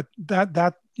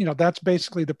that's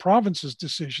basically the province's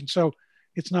decision. So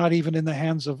it's not even in the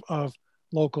hands of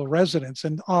local residents.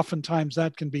 And oftentimes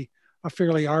that can be a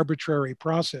fairly arbitrary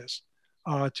process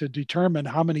to determine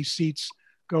how many seats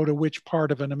go to which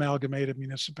part of an amalgamated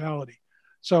municipality.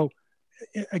 So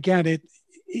again,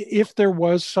 if there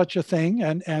was such a thing,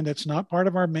 and it's not part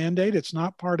of our mandate, it's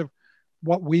not part of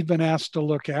what we've been asked to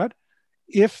look at.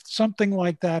 If something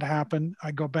like that happened,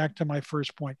 I go back to my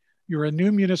first point. You're a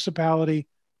new municipality,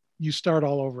 you start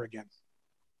all over again.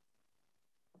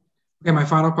 Okay, my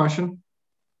final question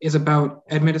is about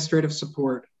administrative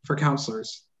support for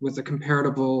councillors with the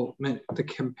comparative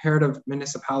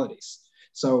municipalities.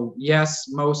 So yes,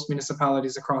 most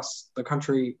municipalities across the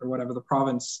country or whatever the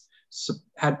province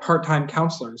had part-time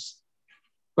councillors,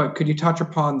 but could you touch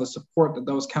upon the support that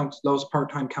those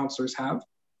part-time councillors have?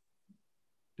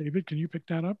 David, can you pick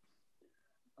that up?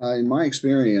 In my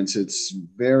experience, it's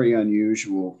very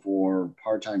unusual for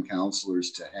part-time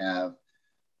councillors to have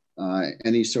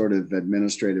any sort of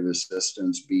administrative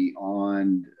assistance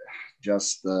beyond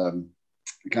just the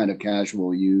kind of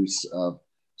casual use of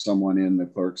someone in the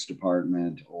clerk's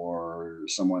department or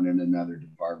someone in another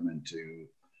department to,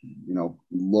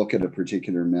 look at a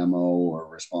particular memo or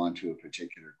respond to a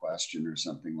particular question or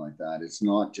something like that. It's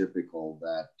not typical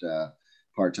that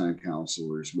part-time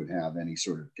counselors would have any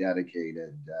sort of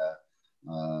dedicated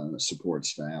support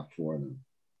staff for them.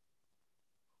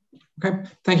 Okay,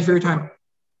 thank you for your time.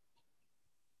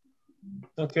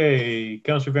 Okay,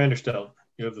 Councillor Vanderstel,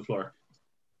 you have the floor.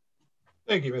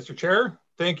 Thank you, Mr. Chair.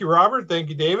 Thank you, Robert. Thank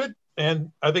you, David.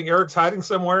 And I think Eric's hiding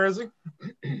somewhere, is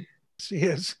he? He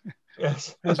is.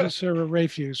 Yes. As is Sarah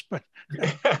Rayfuse, but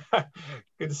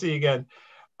good to see you again.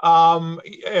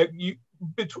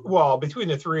 Between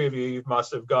the 3 of you, you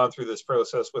must have gone through this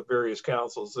process with various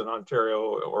councils in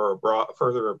Ontario or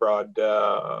further abroad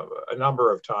a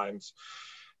number of times.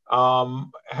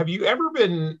 Have you ever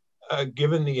been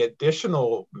given the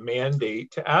additional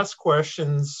mandate to ask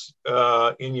questions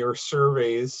in your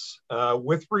surveys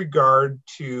with regard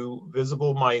to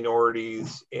visible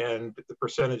minorities and the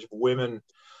percentage of women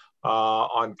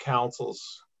on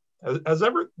councils? Has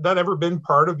that ever been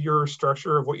part of your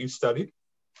structure of what you studied?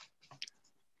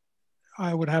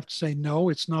 I would have to say no.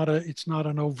 It's not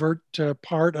an overt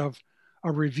part of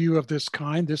a review of this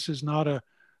kind. This is not a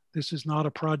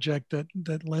project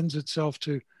that lends itself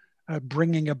to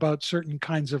bringing about certain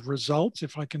kinds of results,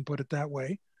 if I can put it that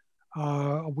way.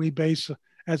 We base,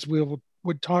 as we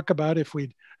would talk about if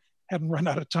we hadn't run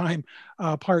out of time,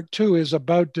 part 2 is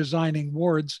about designing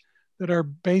wards that are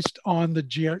based on the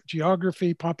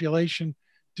geography, population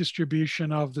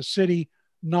distribution of the city,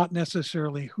 not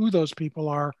necessarily who those people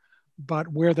are, but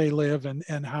where they live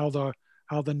and how the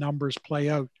numbers play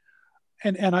out.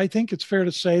 And I think it's fair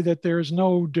to say that there is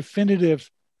no definitive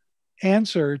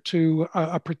answer to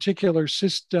a particular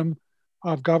system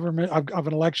of government, of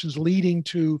an elections leading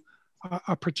to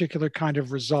a particular kind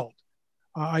of result.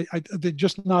 There's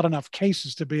just not enough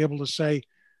cases to be able to say,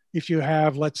 if you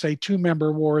have, let's say,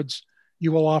 2-member wards,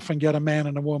 you will often get a man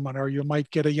and a woman, or you might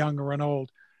get a young or an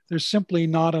old. There's simply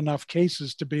not enough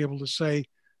cases to be able to say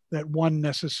that one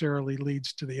necessarily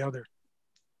leads to the other.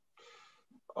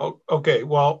 Oh, okay,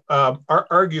 well,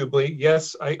 arguably,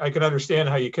 yes, I can understand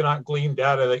how you cannot glean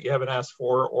data that you haven't asked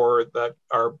for or that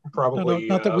are probably...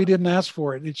 No, not that we didn't ask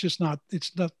for it. It's just not,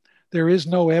 there is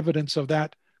no evidence of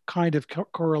that kind of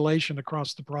correlation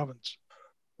across the province.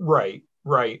 Right.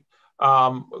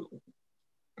 I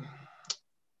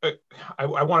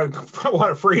want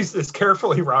to phrase this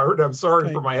carefully, Robert. I'm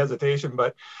sorry for my hesitation,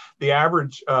 but the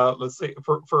average, let's say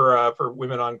for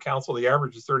women on council, the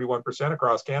average is 31%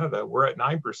 across Canada. We're at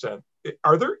 9%.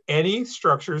 Are there any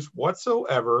structures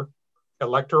whatsoever,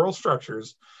 electoral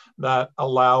structures, that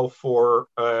allow for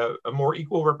a more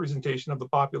equal representation of the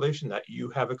population that you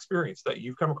have experienced, that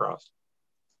you've come across?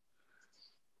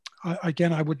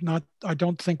 Again, I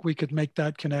don't think we could make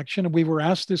that connection. We were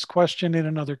asked this question in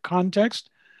another context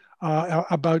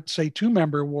about, say,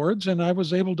 2-member wards, and I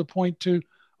was able to point to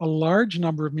a large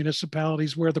number of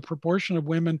municipalities where the proportion of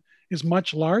women is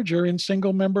much larger in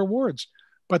 1-member wards.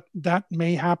 But that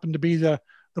may happen to be the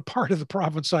part of the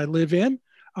province I live in.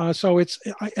 So it's,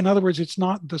 in other words, it's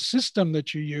not the system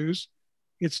that you use.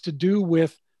 It's to do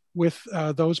with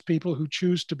those people who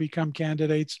choose to become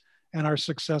candidates and are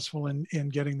successful in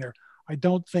getting there. I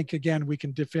don't think, again, we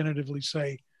can definitively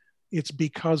say it's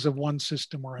because of one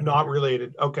system or another. Not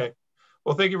related. Okay.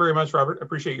 Well, thank you very much, Robert. I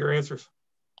appreciate your answers.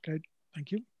 Okay.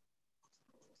 Thank you.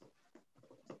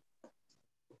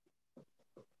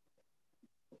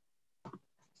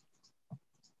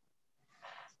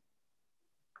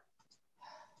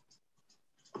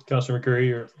 Councillor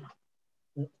McCurry.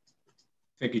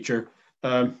 Thank you, Chair.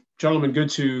 Gentlemen, good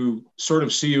to sort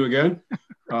of see you again.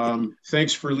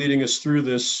 Thanks for leading us through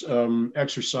this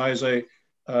exercise.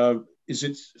 Is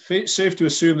it safe to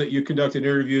assume that you conducted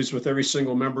interviews with every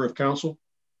single member of council?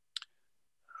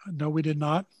 No, we did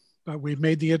not, but we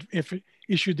made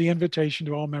issued the invitation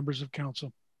to all members of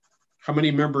council. How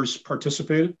many members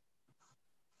participated?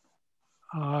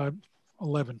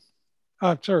 11.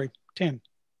 Sorry, 10.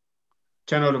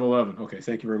 10 out of 11. Okay,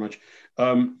 thank you very much.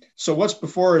 So what's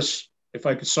before us, if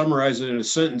I could summarize it in a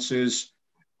sentence, is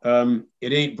it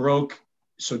ain't broke,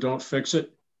 so don't fix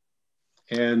it.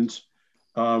 And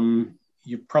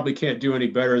you probably can't do any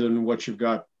better than what you've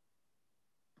got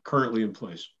currently in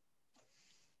place.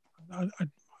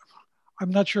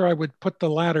 I'm not sure I would put the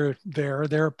latter there.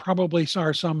 There probably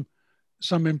are some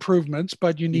improvements,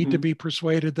 but you need to be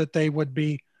persuaded that they would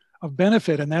be of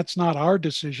benefit. And that's not our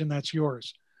decision, that's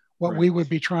yours. What we would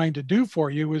be trying to do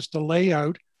for you is to lay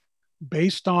out,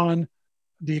 based on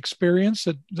the experience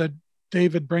that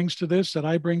David brings to this, that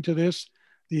I bring to this,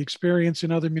 the experience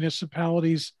in other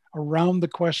municipalities around the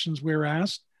questions we're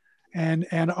asked, and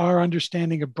our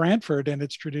understanding of Brantford and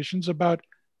its traditions about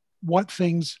what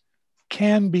things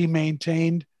can be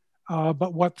maintained,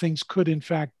 but what things could in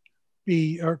fact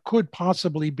be, or could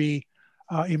possibly be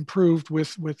improved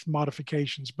with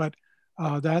modifications. But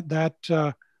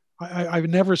I would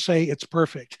never say it's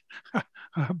perfect.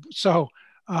 So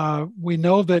we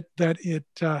know that it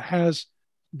has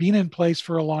been in place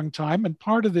for a long time, and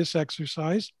part of this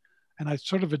exercise, and I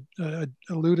sort of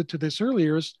alluded to this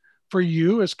earlier, is for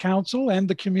you as council and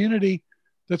the community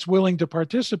that's willing to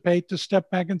participate to step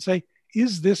back and say,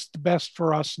 is this the best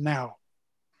for us now?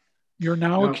 You're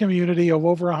now a community of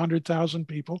over 100,000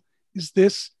 people. Is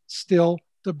this still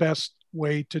the best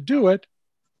way to do it?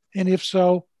 And if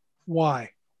so, why?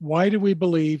 Why do we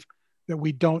believe that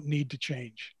we don't need to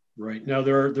change? Right. Now,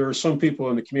 there are some people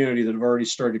in the community that have already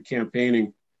started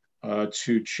campaigning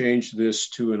to change this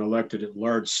to an elected at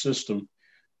large system.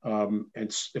 And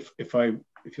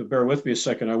if you'll bear with me a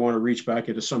second, I want to reach back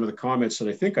into some of the comments that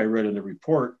I think I read in the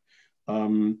report.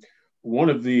 One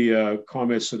of the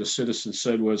comments that a citizen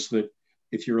said was that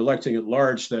if you're electing at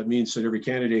large, that means that every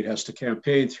candidate has to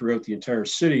campaign throughout the entire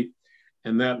city,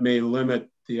 and that may limit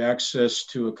the access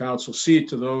to a council seat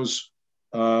to those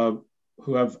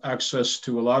who have access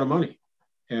to a lot of money,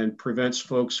 and prevents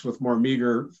folks with more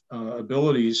meager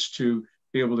abilities to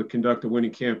be able to conduct a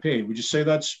winning campaign. Would you say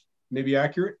that's maybe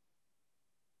accurate?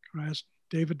 I'll ask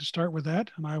David to start with that,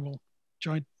 and I will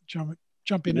jump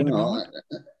in a moment.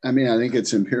 I mean, I think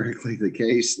it's empirically the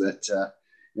case that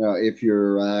if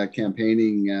you're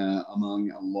campaigning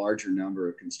among a larger number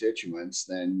of constituents,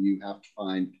 then you have to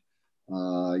find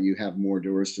you have more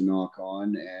doors to knock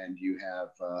on, and you have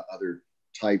other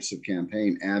types of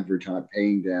campaign,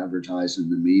 paying to advertise in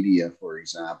the media, for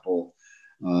example.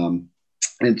 And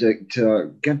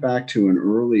to get back to an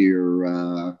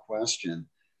earlier question,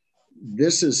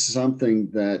 this is something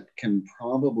that can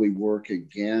probably work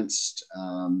against,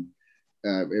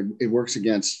 it works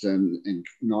against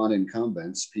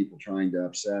non-incumbents, people trying to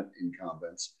upset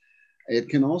incumbents. It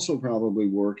can also probably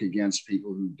work against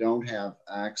people who don't have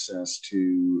access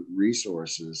to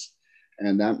resources.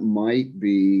 And that might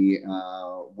be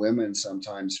women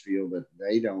sometimes feel that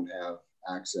they don't have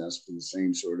access to the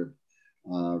same sort of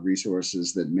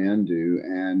resources that men do.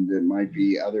 And it might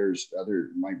be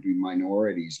might be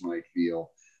minorities might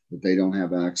feel that they don't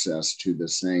have access to the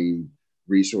same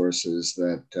resources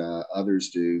that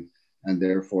others do. And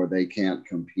therefore they can't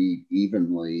compete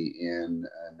evenly in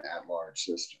an at-large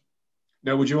system.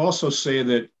 Now, would you also say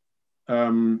that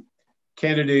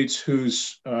candidates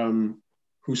whose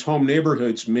home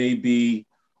neighborhoods may be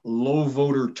low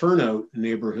voter turnout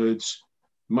neighborhoods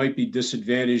might be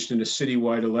disadvantaged in a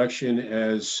citywide election,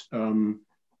 as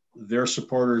their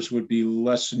supporters would be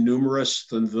less numerous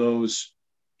than those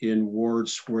in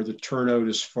wards where the turnout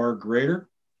is far greater?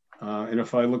 And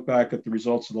if I look back at the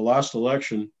results of the last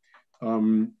election,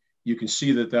 you can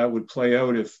see that that would play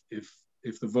out if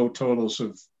the vote totals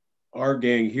of our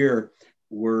gang here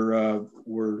were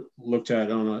looked at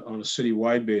on a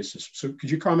citywide basis. So could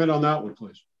you comment on that one,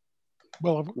 please?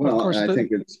 Well, of course. I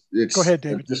think it's go ahead,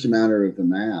 David. Just a matter of the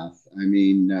math. I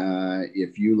mean,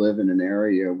 if you live in an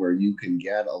area where you can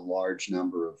get a large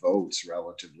number of votes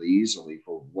relatively easily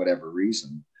for whatever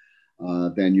reason,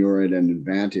 then you're at an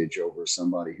advantage over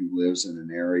somebody who lives in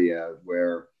an area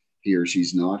where he or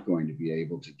she's not going to be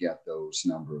able to get those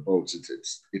number of votes.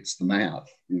 It's the math,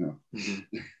 you know.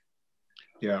 Mm-hmm.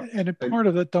 Yeah. And part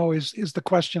of it, though, is the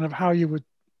question of how you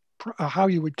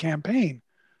would campaign,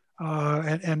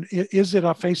 and is it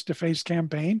a face-to-face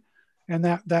campaign, and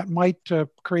that might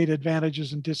create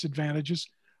advantages and disadvantages.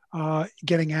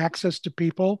 Getting access to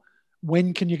people.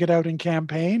 When can you get out and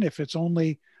campaign? If it's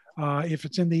only if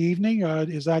it's in the evening,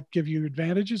 does that give you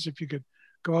advantages? If you could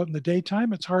go out in the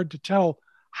daytime, it's hard to tell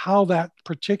how that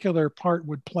particular part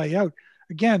would play out.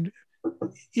 Again,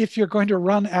 if you're going to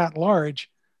run at large,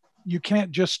 you can't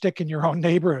just stick in your own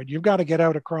neighborhood. You've got to get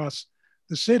out across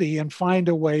the city and find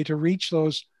a way to reach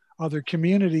those other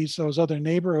communities, those other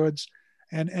neighborhoods.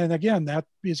 And again, that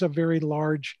is a very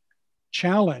large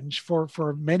challenge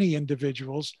for many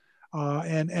individuals,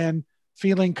 and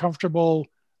feeling comfortable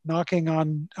knocking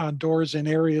on doors in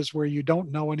areas where you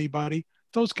don't know anybody.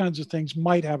 Those kinds of things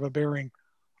might have a bearing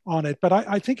on it. But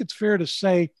I think it's fair to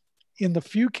say in the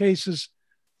few cases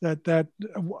that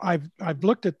I've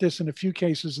looked at this in a few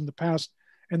cases in the past,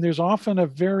 and there's often a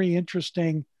very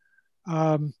interesting,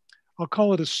 I'll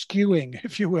call it a skewing,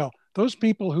 if you will. Those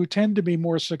people who tend to be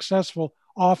more successful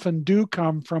often do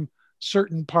come from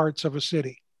certain parts of a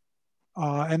city.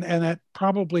 And that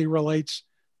probably relates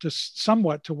to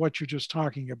somewhat to what you're just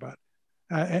talking about.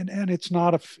 And it's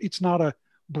not a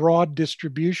broad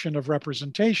distribution of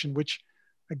representation, which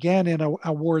again, in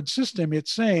a ward system,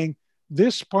 it's saying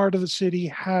this part of the city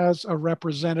has a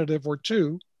representative or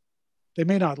two. They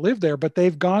may not live there, but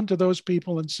they've gone to those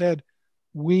people and said,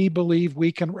 we believe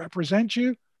we can represent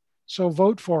you, so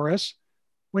vote for us.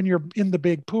 When you're in the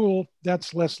big pool,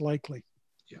 that's less likely.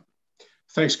 Yeah.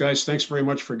 Thanks, guys. Thanks very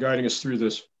much for guiding us through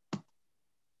this.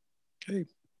 Okay.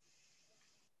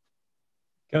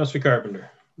 Councillor Carpenter,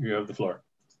 you have the floor.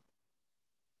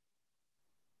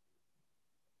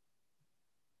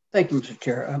 Thank you, Mr.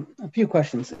 Chair. A few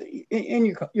questions.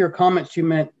 In your comments,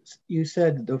 you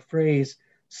said the phrase,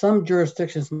 some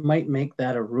jurisdictions might make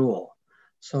that a rule.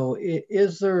 So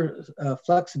is there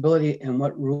flexibility in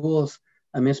what rules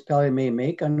a municipality may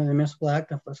make under the Municipal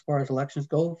Act as far as elections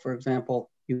go? For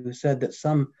example, you said that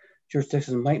some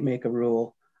jurisdictions might make a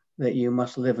rule that you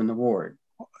must live in the ward.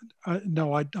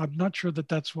 No, I'm not sure that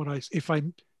that's what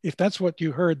if that's what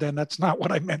you heard, then that's not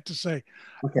what I meant to say.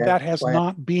 Okay, that has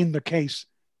not been the case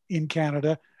in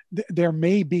Canada. There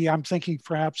may be, I'm thinking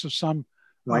perhaps of some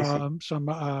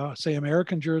say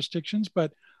American jurisdictions,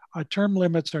 but term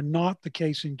limits are not the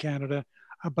case in Canada,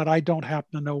 but I don't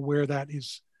happen to know where that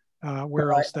is,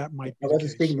 where else that might be. I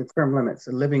wasn't speaking of term limits,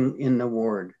 living in the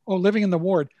ward. Oh, living in the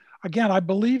ward. Again, I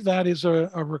believe that is a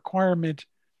requirement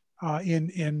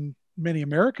in many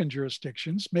American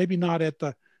jurisdictions, maybe not at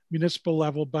the municipal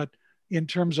level, but in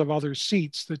terms of other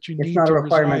seats that you need to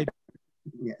reside.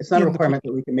 Yeah, it's not a requirement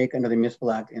that we can make under the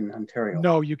Municipal Act in Ontario.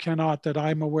 No, you cannot, that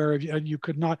I'm aware of. You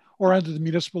could not, or under the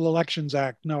Municipal Elections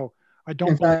Act. No, I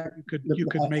don't believe you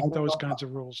could make those kinds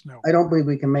of rules. No, I don't believe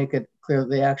we can make it clear that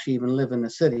they actually even live in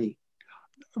the city.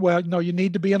 Well, no, you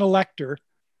need to be an elector.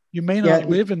 You may not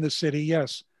live in the city,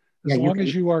 yes. As long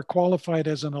as you are qualified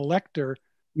as an elector.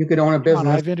 You could own a business.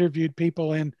 I've interviewed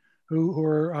people who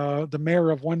are the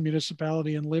mayor of one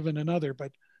municipality and live in another,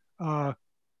 but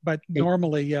But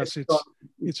normally, yes, it's a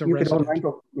you could own resident.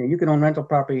 rental. Yeah, you can own rental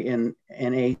property in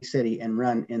a city and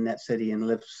run in that city and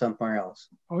live somewhere else.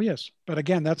 Oh yes, but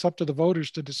again, that's up to the voters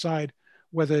to decide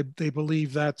whether they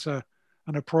believe that's an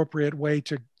appropriate way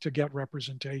to get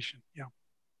representation. Yeah.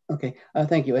 Okay,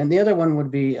 thank you. And the other one would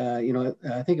be,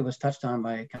 I think it was touched on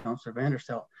by Councillor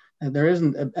Vanderstel. There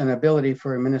isn't an ability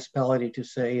for a municipality to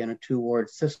say in a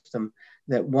two-ward system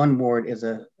that one ward is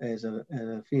a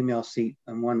female seat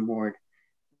and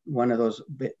one of those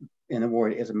in the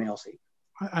ward is a male seat.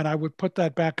 And I would put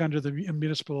that back under the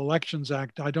Municipal Elections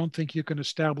Act. I don't think you can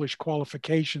establish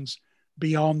qualifications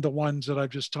beyond the ones that I've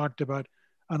just talked about.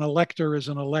 An elector is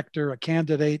an elector. A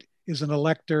candidate is an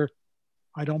elector.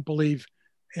 I don't believe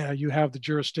you have the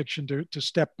jurisdiction to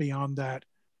step beyond that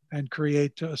and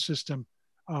create a system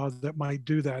that might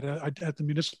do that. At the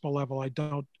municipal level, I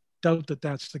doubt that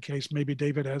that's the case. Maybe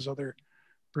David has other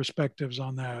perspectives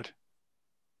on that.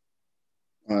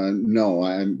 No,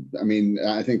 I mean,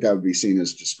 I think that would be seen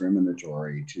as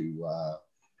discriminatory to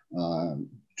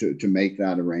make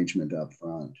that arrangement up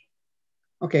front.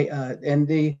 Okay, and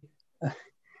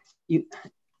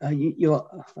I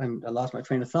lost my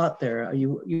train of thought there.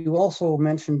 You also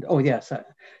mentioned, oh yes,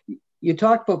 you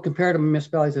talked about comparative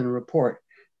municipalities in the report,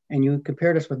 and you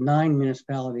compared us with 9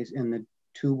 municipalities in the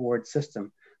two-ward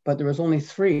system, but there was only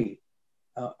 3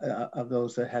 of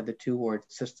those that had the two-ward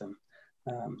system.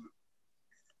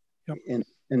 Yep.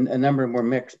 And a number were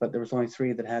mixed, but there was only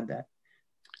 3 that had that.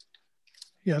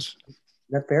 Yes. Is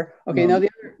that fair? Okay, now the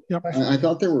other question. I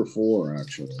thought there were 4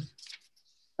 actually.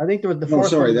 I think there was the 4th. Oh,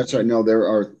 sorry, that's right. No, there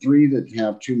are 3 that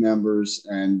have 2 members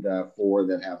and 4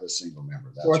 that have a single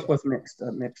member. That's 4th right. was mixed.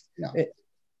 Mixed. Yeah.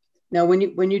 Now,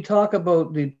 when you talk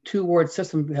about the two-ward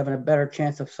system having a better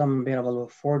chance of someone being able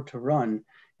to afford to run,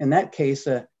 in that case,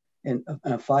 in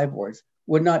 5 wards,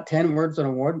 would not 10 wards in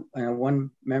a ward and a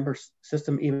 1-member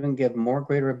system even give more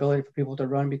greater ability for people to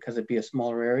run because it'd be a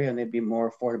smaller area and there'd be more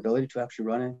affordability to actually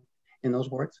run in those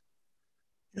wards?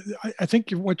 I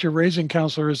think what you're raising,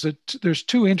 Councillor, is that there's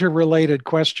 2 interrelated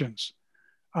questions.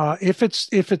 If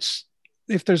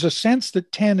there's a sense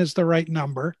that 10 is the right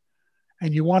number,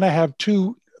 and you want to have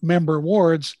 2-member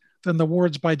wards, then the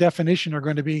wards by definition are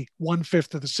going to be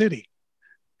 1/5 of the city.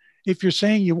 If you're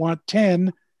saying you want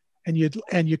 10, and you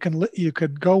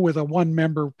could go with a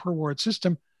 1-member per ward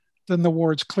system, then the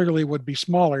wards clearly would be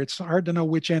smaller. It's hard to know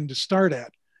which end to start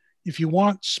at. If you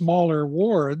want smaller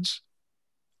wards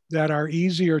that are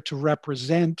easier to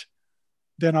represent,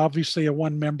 then obviously a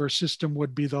 1-member system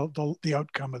would be the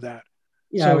outcome of that.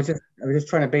 Yeah, so, I was just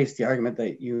trying to base the argument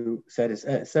that you said is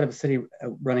instead of a city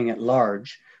running at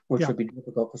large, which would be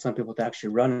difficult for some people to actually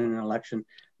run in an election,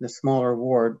 the smaller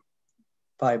ward,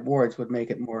 5 wards would make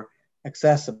it more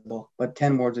accessible, but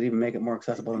 10 wards would even make it more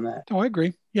accessible than that. Oh, I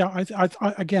agree. Yeah,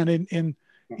 I again, in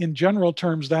general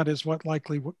terms, that is what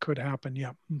likely could happen.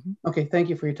 Yeah. Mm-hmm. Okay, thank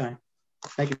you for your time.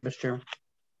 Thank you, Mr. Chairman.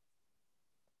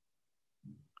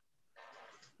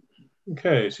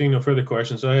 Okay, seeing no further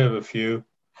questions, I have a few.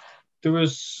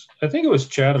 I think it was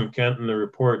Chatham-Kent in the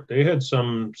report. They had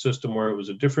some system where it was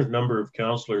a different number of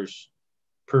councillors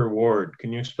per ward.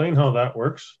 Can you explain how that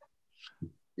works?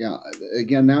 Yeah,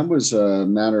 again, that was a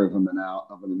matter of an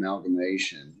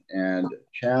amalgamation, and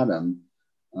Chatham,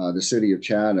 the city of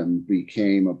Chatham,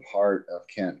 became a part of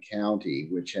Kent County,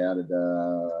 which added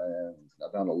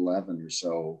about 11 or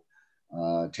so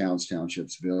towns,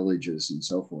 townships, villages, and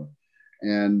so forth.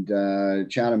 And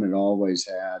Chatham had always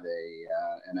had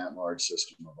an at-large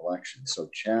system of elections. So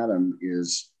Chatham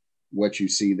is what you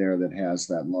see there that has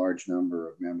that large number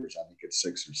of members. I think it's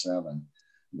 6 or 7.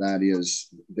 That is,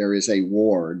 there is a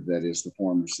ward that is the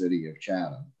former city of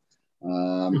Chatham.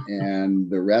 And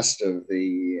the rest of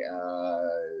the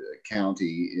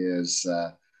county is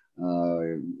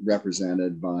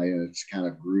represented by a kind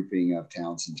of grouping of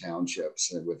towns and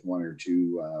townships with 1 or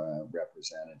 2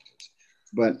 representatives.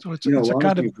 But so it's a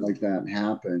lot of things like that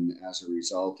happen as a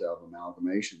result of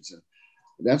amalgamations, and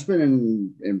that's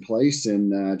been in place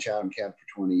in Chatham-Kent for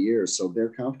 20 years, so they're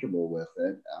comfortable with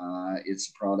it. It's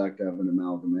a product of an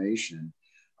amalgamation.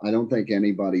 I don't think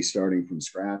anybody starting from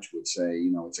scratch would say,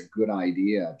 it's a good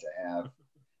idea to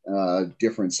have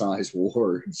different size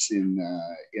wards in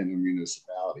a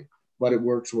municipality, but it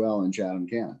works well in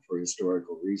Chatham-Kent for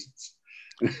historical reasons.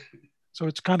 So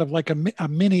it's kind of like a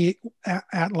mini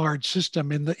at-large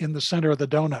system in the center of the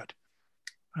donut.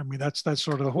 I mean, that's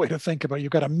sort of the way to think about it.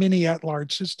 You've got a mini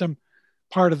at-large system.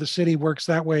 Part of the city works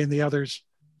that way, and the others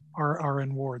are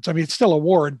in wards. I mean, it's still a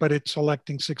ward, but it's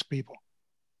electing 6 people.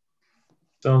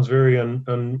 Sounds very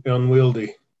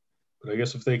unwieldy, but I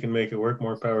guess if they can make it work,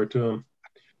 more power to them.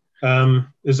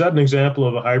 Is that an example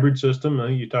of a hybrid system?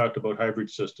 You talked about hybrid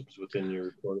systems within your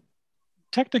report.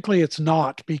 Technically, it's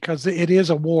not, because it is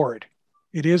a ward.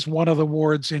 It is one of the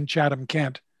wards in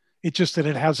Chatham-Kent. It's just that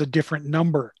it has a different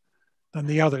number than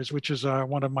the others, which is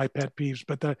one of my pet peeves.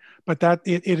 But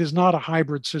it is not a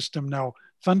hybrid system. No,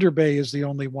 Thunder Bay is the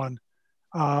only one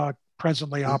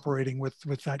presently operating with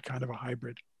that kind of a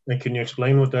hybrid. And can you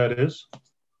explain what that is?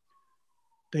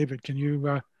 David, can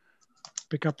you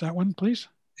pick up that one, please?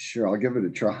 Sure, I'll give it a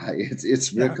try.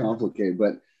 It's real complicated,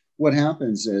 but what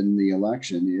happens in the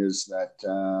election is that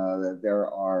there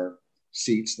are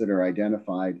seats that are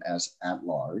identified as at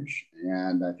large,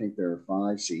 and I think there are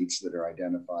 5 seats that are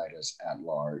identified as at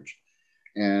large,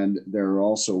 and there are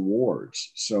also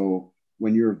wards. So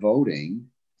when you're voting,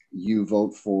 you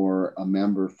vote for a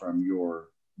member from your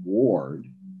ward,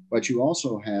 but you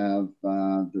also have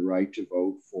the right to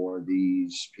vote for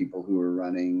these people who are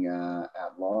running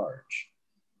at large.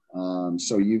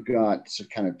 So you've got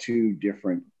kind of 2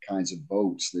 different kinds of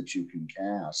votes that you can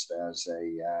cast as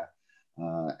a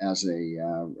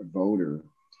voter.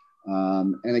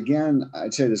 And again,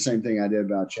 I'd say the same thing I did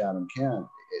about Chatham-Kent.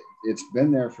 It's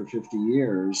been there for 50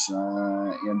 years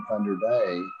in Thunder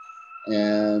Bay,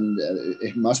 and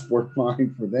it must work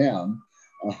fine for them.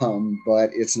 But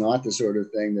it's not the sort of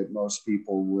thing that most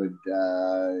people would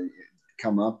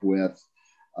come up with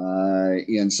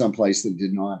in some place that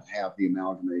did not have the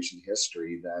amalgamation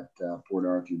history that Port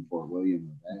Arthur and Fort William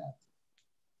have had.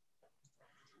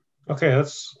 Okay,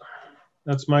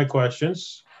 that's my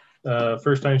questions.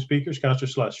 First time speakers, Councillor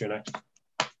Sluss, you're next.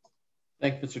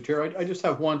 Thank you, Mr. Chair. I just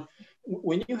have one.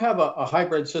 When you have a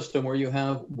hybrid system where you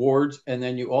have wards and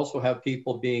then you also have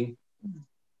people being,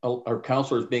 or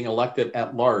councillors being elected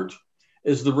at large,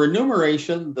 is the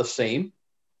remuneration the same?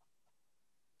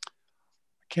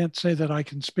 Can't say that I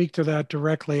can speak to that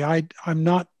directly. I'm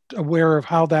not aware of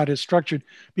how that is structured,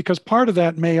 because part of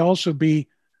that may also be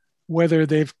whether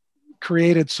they've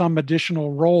created some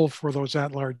additional role for those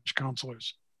at-large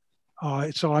councillors.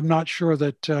 So I'm not sure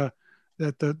that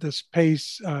this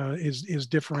pace is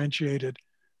differentiated.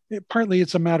 Partly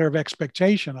it's a matter of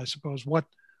expectation, I suppose,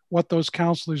 what those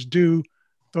councillors do,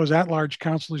 those at-large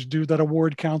councillors do that a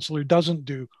ward councillor doesn't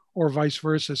do, or vice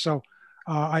versa. So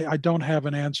I don't have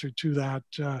an answer to that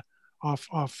off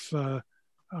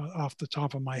the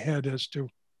top of my head as to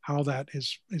how that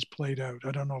is played out.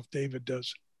 I don't know if David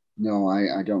does. No,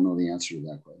 I don't know the answer to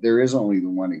that question. There is only the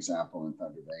one example in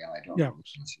Thunder Bay, and I don't know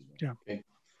the answer to that. Yeah. Okay.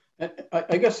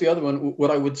 I guess the other one,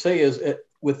 what I would say is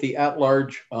with the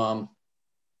at-large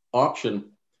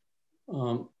option,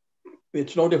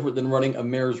 it's no different than running a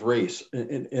mayor's race,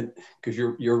 because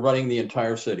you're running the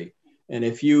entire city. And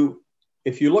if you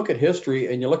look at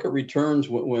history and you look at returns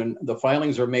when the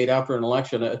filings are made after an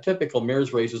election, a typical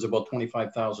mayor's race is about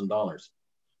 $25,000.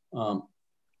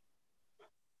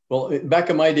 Well, back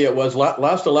in my day, it was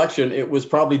last election, it was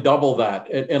probably double that.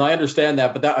 And I understand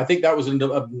that, but I think that was an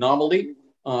anomaly.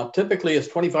 Typically, it's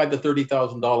 $25,000 to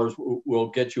 $30,000 will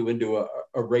get you into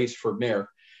a race for mayor.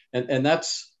 And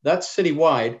that's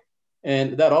citywide.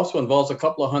 And that also involves a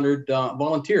couple of hundred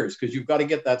volunteers, because you've got to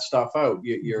get that stuff out,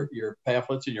 your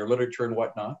pamphlets and your literature and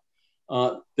whatnot.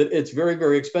 It's very,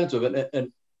 very expensive.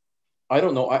 And I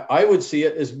don't know, I would see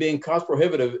it as being cost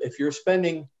prohibitive if you're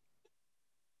spending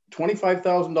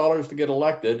 $25,000 to get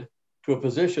elected to a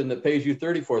position that pays you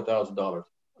 $34,000.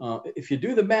 If you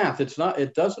do the math,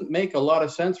 it doesn't make a lot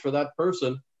of sense for that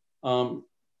person to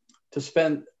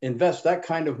invest that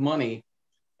kind of money.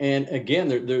 And again,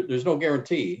 there's no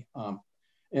guarantee.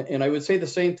 And I would say the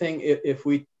same thing if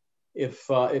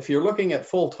you're looking at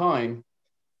full-time,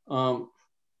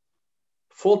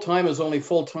 full-time is only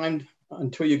full-time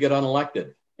until you get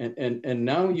unelected. And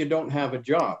now you don't have a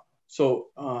job. So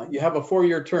you have a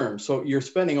 4-year term. So you're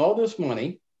spending all this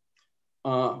money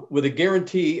with a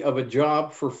guarantee of a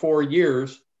job for 4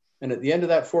 years. And at the end of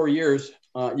that 4 years,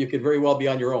 you could very well be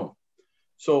on your own.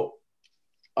 So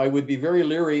I would be very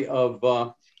leery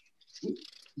of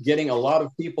getting a lot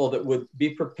of people that would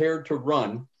be prepared to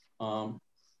run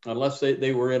unless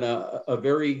they were in a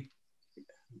very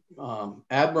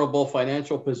admirable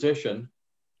financial position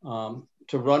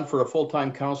to run for a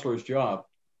full-time counselor's job.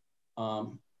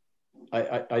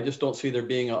 I just don't see there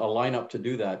being a lineup to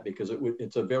do that, because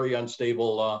it's a very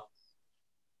unstable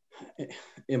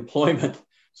employment.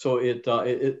 So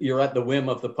you're at the whim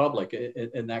of the public,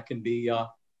 and that can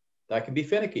be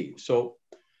finicky. So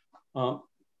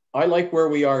I like where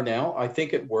we are now. I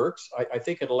think it works. I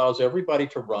think it allows everybody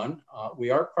to run. We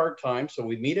are part-time, so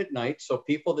we meet at night. So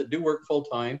people that do work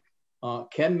full-time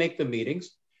can make the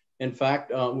meetings. In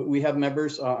fact, we have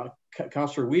members,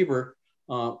 Councillor Weaver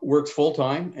works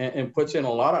full-time and puts in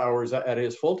a lot of hours at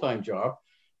his full-time job.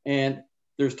 And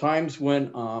there's times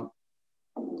when,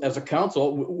 as a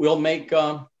council, we'll make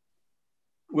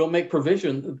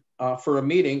provision for a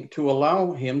meeting to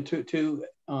allow him to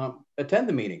attend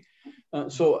the meeting.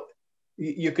 So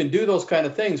you can do those kind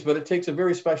of things, but it takes a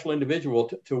very special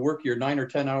individual to work your 9 or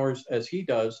 10 hours as he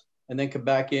does, and then come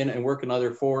back in and work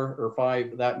another 4 or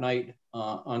 5 that night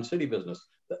on city business.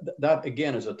 That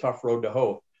again is a tough road to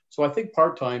hoe. So I think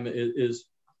part-time is,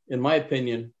 in my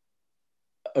opinion,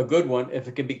 a good one if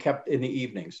it can be kept in the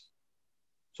evenings.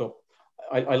 So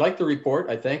I like the report.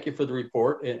 I thank you for the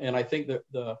report. And I think that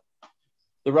the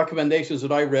recommendations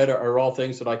that I read are all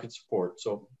things that I could support.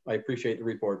 So I appreciate the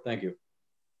report. Thank you.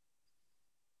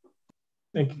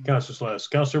 Thank you, Councillor Slass.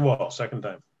 Councillor Wall, second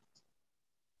time.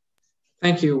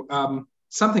 Thank you.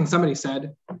 Something somebody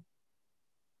said.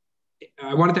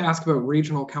 I wanted to ask about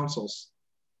regional councils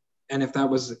and if that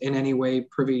was in any way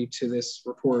privy to this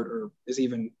report or is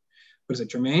even, what is it,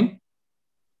 germane?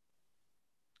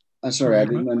 Sorry, I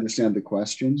didn't understand the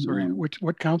question. Sorry,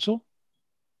 what council?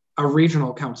 A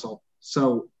regional council.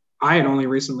 So I had only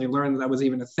recently learned that was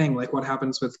even a thing. Like what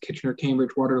happens with Kitchener,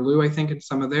 Cambridge, Waterloo, I think in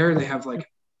some of there, they have like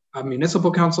a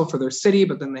municipal council for their city,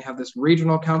 but then they have this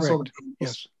regional council.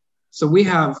 Yes. So we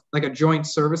have like a joint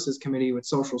services committee with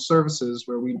social services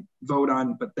where we vote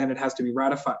on, but then it has to be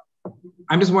ratified.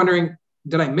 I'm just wondering,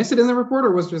 did I miss it in the report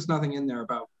or was there just nothing in there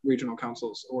about regional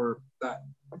councils or that?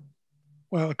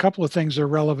 Well, a couple of things are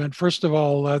relevant. First of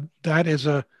all, that is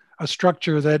a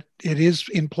structure that it is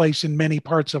in place in many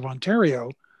parts of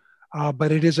Ontario,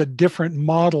 but it is a different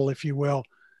model, if you will,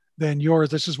 than yours.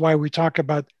 This is why we talk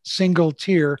about single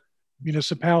tier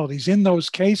municipalities. In those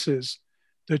cases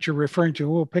that you're referring to,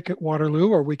 we'll pick at Waterloo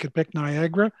or we could pick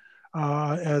Niagara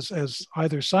as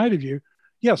either side of you.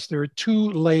 Yes, there are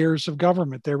 2 layers of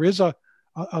government. There is a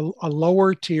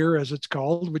lower tier, as it's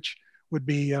called, which would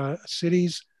be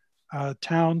cities,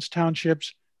 towns,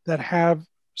 townships that have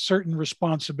certain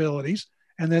responsibilities.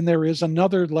 And then there is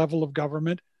another level of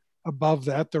government above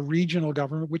that, the regional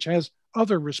government, which has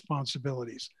other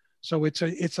responsibilities. So it's a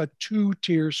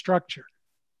 2-tier structure.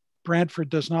 Brantford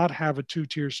does not have a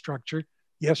 2-tier structure.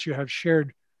 Yes, you have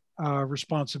shared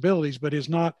responsibilities, but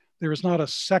there is not a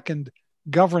second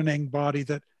governing body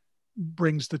that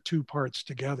brings the 2 parts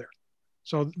together.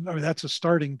 So I mean, that's a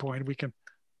starting point. We can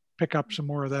pick up some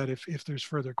more of that if there's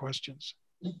further questions.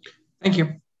 Thank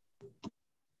you.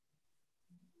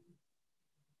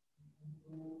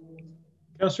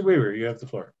 Councillor Weaver, you have the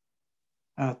floor.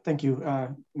 Thank you,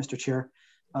 Mr. Chair.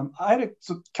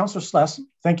 So Councillor Sless,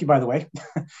 thank you, by the way,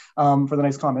 for the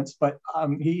nice comments, but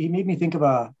he made me think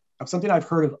of something I've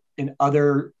heard of in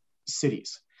other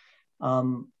cities.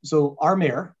 So our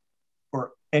mayor,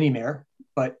 or any mayor,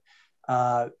 but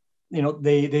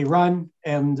they run,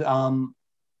 and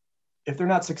if they're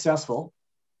not successful,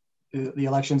 the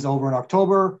election's over in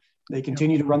October, they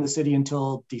continue to run the city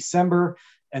until December,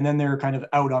 and then they're kind of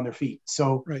out on their feet.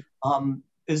 So right.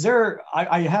 Is there,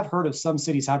 I have heard of some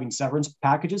cities having severance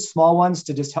packages, small ones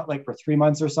to just help, like for 3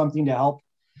 months or something to help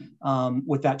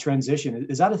with that transition.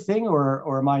 Is that a thing,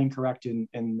 or am I incorrect in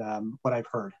what I've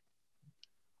heard?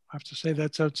 I have to say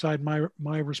that's outside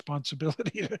my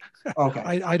responsibility.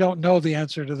 Okay. I don't know the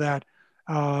answer to that.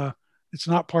 It's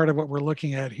not part of what we're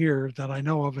looking at here that I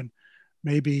know of, and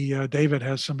maybe David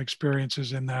has some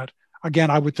experiences in that. Again,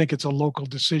 I would think it's a local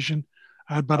decision,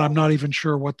 but I'm not even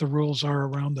sure what the rules are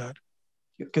around that.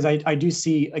 Because I do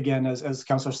see, again, as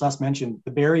Councillor Sless mentioned,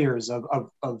 the barriers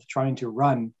of trying to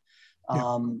run.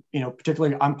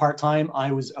 Particularly I'm part-time.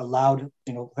 I was allowed,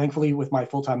 thankfully with my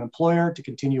full-time employer, to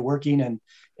continue working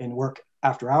and work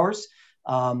after hours.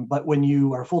 But when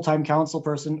you are a full-time council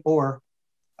person or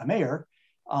a mayor,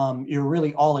 you're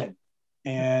really all in.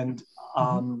 And,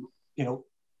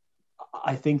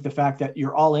 I think the fact that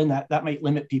you're all in, that might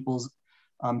limit people's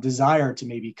desire to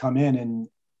maybe come in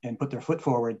and put their foot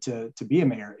forward to be a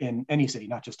mayor in any city,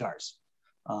 not just ours.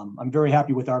 I'm very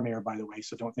happy with our mayor, by the way,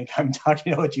 so don't think I'm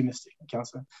talking about you, Mr.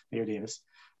 Councilor, Mayor Davis.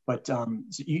 But so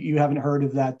you haven't heard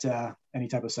of that, any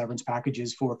type of severance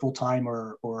packages for full-time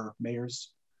or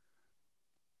mayors?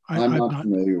 I'm not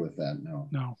familiar with that, no.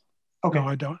 No. Okay. No,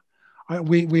 I don't.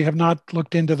 We have not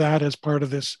looked into that as part of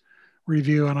this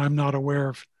review, and I'm not aware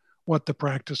of what the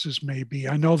practices may be.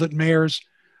 I know that mayors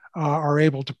are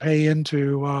able to pay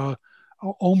into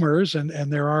OMERS,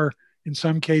 and there are, in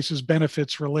some cases,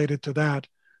 benefits related to that,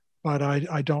 but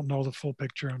I don't know the full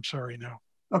picture. I'm sorry now.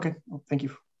 Okay, well, thank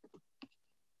you.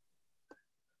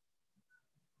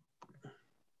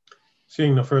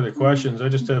 Seeing no further questions, I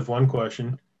just have one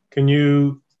question. Can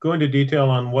you go into detail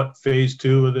on what phase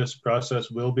 2 of this process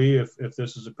will be if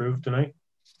this is approved tonight?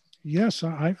 Yes,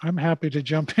 I'm happy to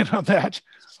jump in on that.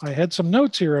 I had some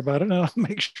notes here about it, and I'll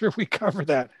make sure we cover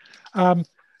that.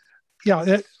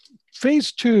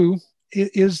 Phase two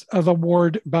is of a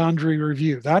ward boundary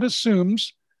review. That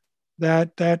assumes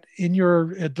that in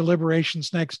your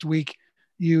deliberations next week,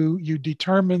 you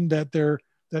determine that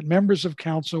members of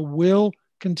council will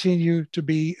continue to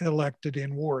be elected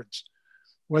in wards,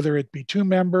 whether it be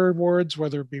 2-member wards,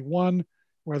 whether it be 1,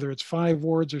 whether it's 5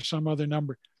 wards or some other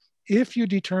number. If you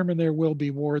determine there will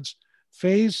be wards,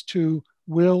 phase 2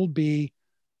 will be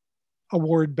a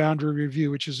ward boundary review,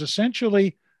 which is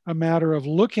essentially a matter of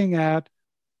looking at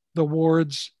the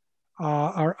wards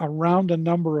around a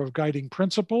number of guiding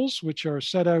principles, which are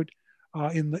set out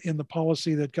in the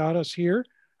policy that got us here.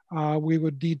 We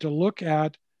would need to look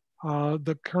at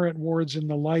the current wards in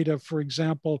the light of, for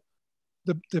example,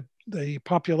 the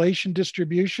population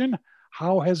distribution.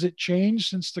 How has it changed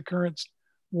since the current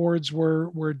wards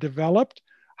were developed?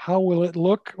 How will it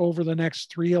look over the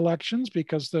next 3 elections?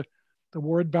 Because the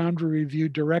ward boundary review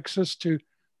directs us to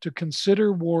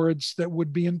consider wards that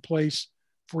would be in place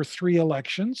for 3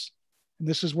 elections. And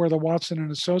this is where the Watson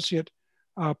and Associate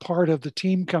part of the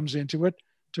team comes into it,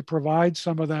 to provide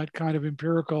some of that kind of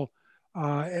empirical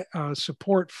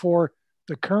support for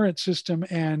the current system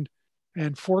and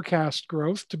forecast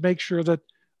growth, to make sure that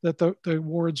the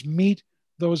wards meet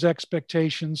those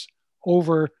expectations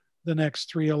over the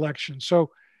next 3 elections.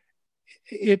 So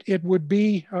it would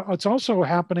be, it's also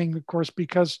happening, of course,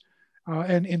 because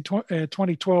and in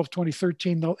 2012,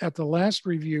 2013, at the last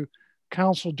review,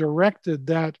 council directed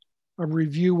that a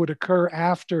review would occur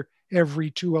after every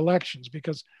 2 elections,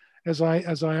 because as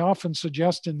I often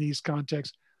suggest in these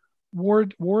contexts,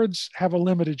 wards have a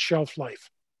limited shelf life.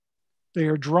 They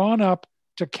are drawn up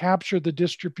to capture the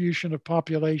distribution of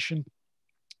population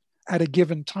at a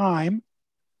given time,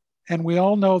 and we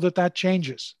all know that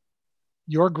changes.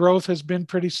 Your growth has been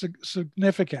pretty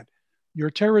significant. Your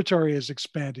territory has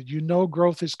expanded. You know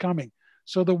growth is coming.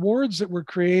 So the wards that were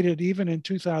created even in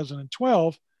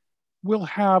 2012 will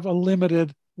have a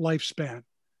limited lifespan.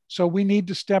 So we need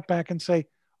to step back and say,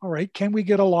 all right, can we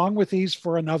get along with these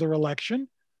for another election?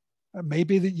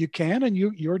 Maybe that you can, and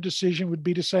your decision would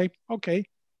be to say, okay,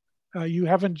 you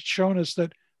haven't shown us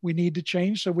that we need to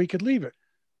change, so we could leave it.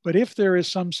 But if there is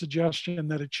some suggestion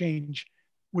that a change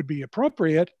would be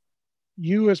appropriate,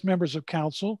 you as members of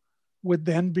council would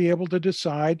then be able to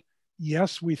decide,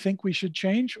 yes, we think we should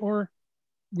change, or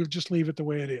we'll just leave it the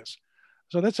way it is.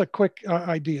 So that's a quick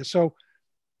idea. So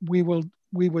we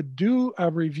would do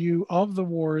a review of the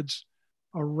wards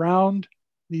around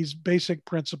these basic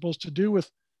principles to do with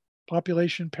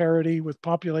population parity, with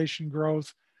population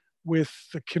growth, with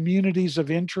the communities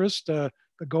of interest. The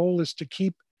goal is to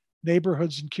keep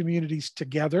neighborhoods and communities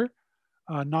together,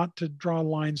 not to draw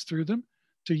lines through them,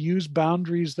 to use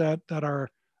boundaries that are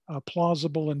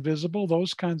plausible and visible.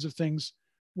 Those kinds of things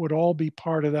would all be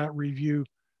part of that review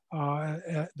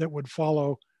that would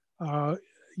follow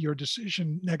your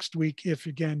decision next week, if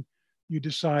again you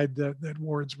decide that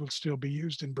wards will still be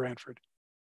used in Brantford.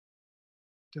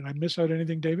 Did I miss out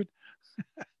anything, David?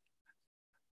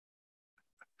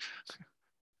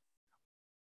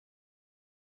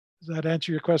 Does that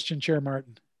answer your question, Chair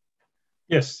Martin?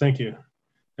 Yes, thank you.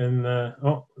 And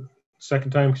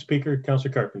second time speaker,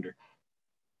 Councillor Carpenter.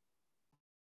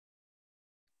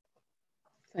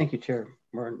 Thank you, Chair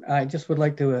Martin. I just would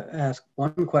like to ask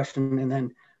one question and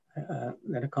then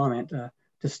a comment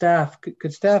to staff.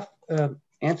 Could staff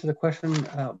answer the question?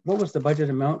 What was the budget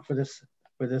amount for this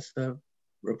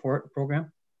report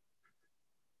program?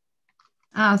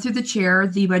 Through the chair,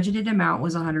 the budgeted amount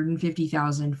was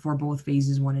 $150,000 for both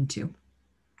phases 1 and 2.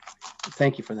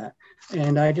 Thank you for that.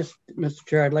 And I just, Mr.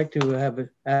 Chair, I'd like to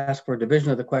ask for a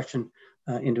division of the question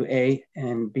into A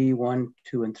and B, 1,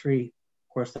 2, and 3.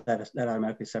 Of course, that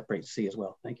automatically separates C as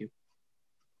well. Thank you.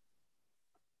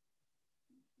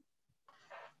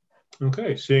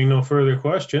 Okay, seeing no further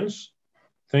questions.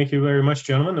 Thank you very much,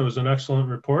 gentlemen. It was an excellent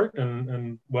report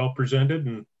and well presented,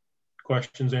 and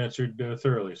questions answered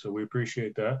thoroughly. So we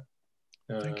appreciate that.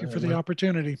 Thank you for the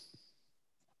opportunity.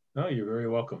 Oh, you're very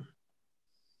welcome.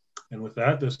 And with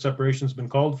that, the separation's been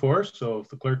called for. So if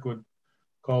the clerk would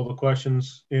call the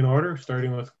questions in order,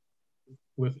 starting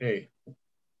with A.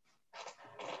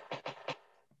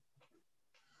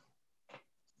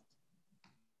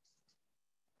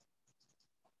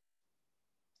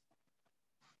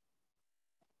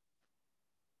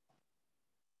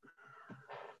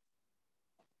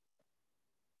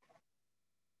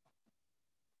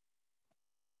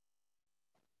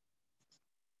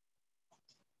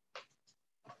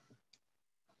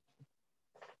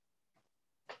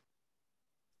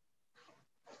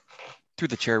 Through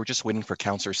the chair, we're just waiting for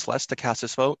Councillor Sless to cast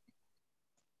his vote.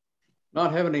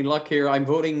 Not having any luck here. I'm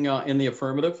voting in the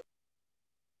affirmative.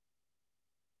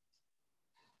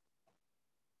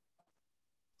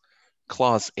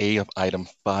 Clause A of item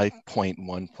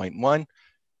 5.1.1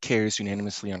 carries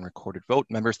unanimously on recorded vote.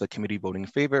 Members of the committee voting in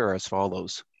favor are as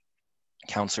follows.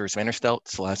 Councillors Vanderstelt,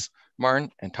 Celeste, Martin,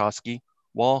 Antosky,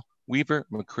 Wall, Weaver,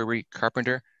 McCreary,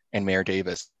 Carpenter, and Mayor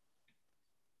Davis.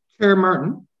 Chair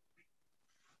Martin.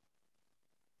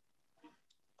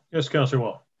 Yes, Councillor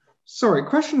Wall. Sorry,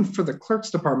 question for the clerk's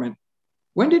department.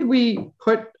 When did we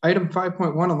put item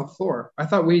 5.1 on the floor? I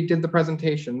thought we did the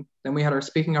presentation, then we had our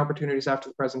speaking opportunities after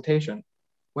the presentation.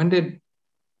 When did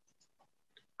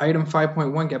item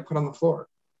 5.1 get put on the floor?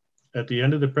 At the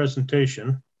end of the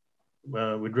presentation,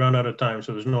 we'd run out of time,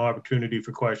 so there's no opportunity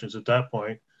for questions at that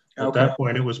point. At that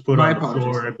point, it was put on the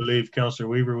floor. I believe Councillor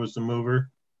Weaver was the mover,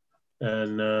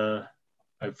 and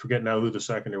I forget now who the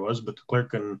seconder was, but the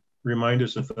clerk can remind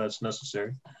us if that's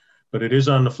necessary. But it is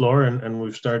on the floor, and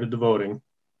we've started the voting.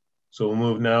 So we'll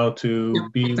move now to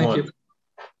B1. Thank you.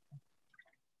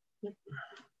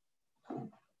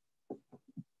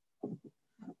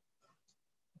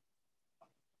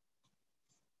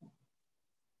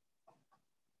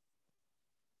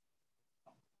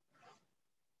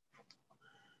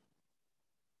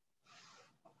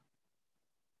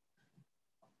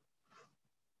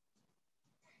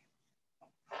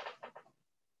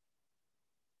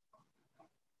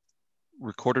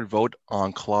 Recorded vote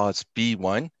on clause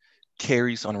B1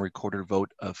 carries on a recorded vote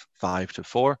of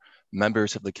 5-4.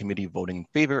 Members of the committee voting in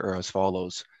favor are as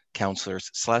follows.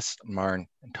 Councillors Sless, Marn,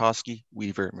 Antosky,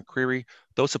 Weaver, McCreary.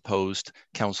 Those opposed,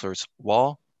 Councillors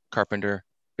Wall, Carpenter,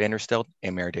 Vanderstelt,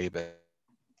 and Mayor Davis.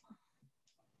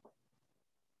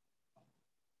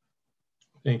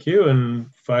 Thank you. And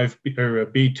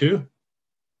B2,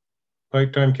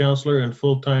 part-time councillor and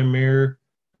full-time mayor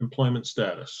employment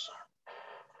status.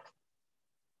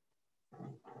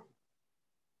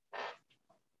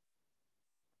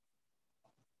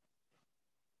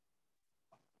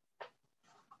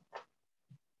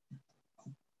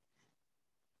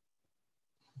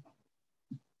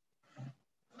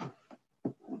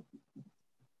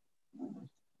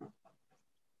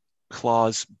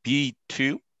 Clause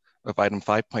B2 of item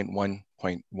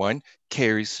 5.1.1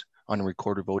 carries on a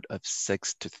recorded vote of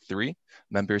 6-3.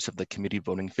 Members of the committee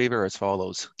voting in favor are as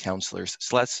follows. Councillors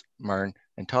Sless, Marn,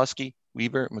 Antosky,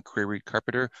 Weaver, McCreary,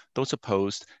 Carpenter. Those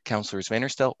opposed, Councillors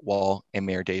Vanderstelt, Wall, and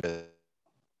Mayor Davis.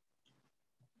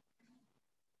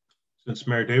 Since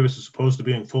Mayor Davis is supposed to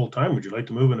be in full-time, would you like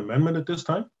to move an amendment at this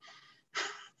time?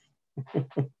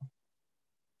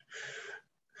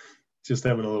 Just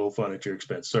having a little fun at your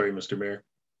expense. Sorry, Mr. Mayor.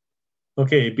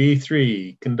 Okay,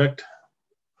 B3, conduct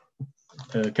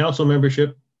council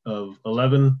membership of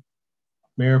 11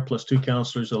 mayor plus 2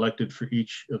 councillors elected for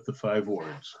each of the 5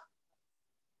 wards.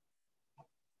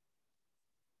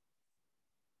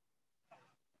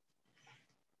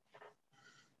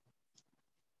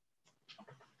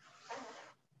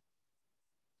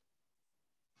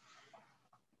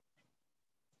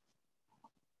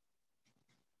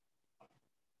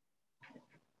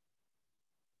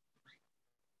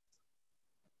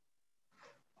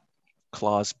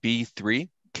 Clause B3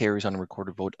 carries on a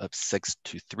recorded vote of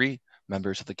 6-3.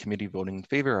 Members of the committee voting in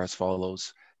favor are as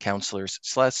follows. Councillors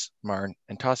Sless, Marn,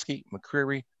 Antosky,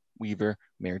 McCreary, Weaver,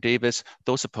 Mayor Davis.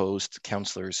 Those opposed,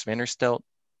 Councillors Vanderstelt,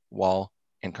 Wall,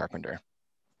 and Carpenter.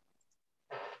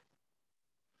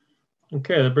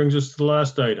 Okay, that brings us to the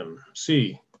last item,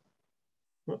 C.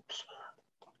 Whoops.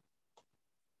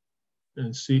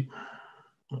 And C,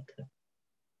 okay.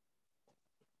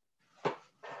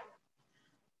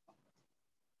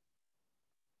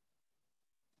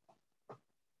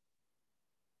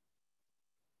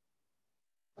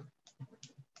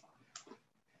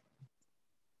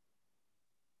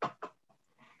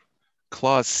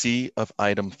 Clause C of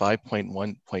item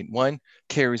 5.1.1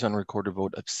 carries on a recorded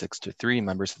vote of 6-3.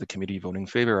 Members of the committee voting in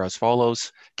favor are as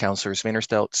follows. Councillors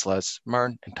Vanderstelt, Sless,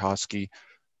 Marn, Antosky,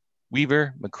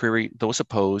 Weaver, McCreary. Those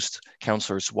opposed,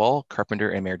 Councillors Wall, Carpenter,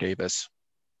 and Mayor Davis.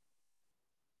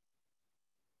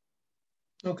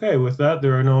 Okay, with that,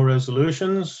 there are no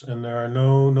resolutions and there are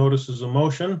no notices of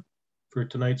motion for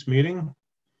tonight's meeting.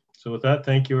 So with that,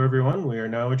 thank you, everyone. We are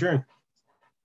now adjourned.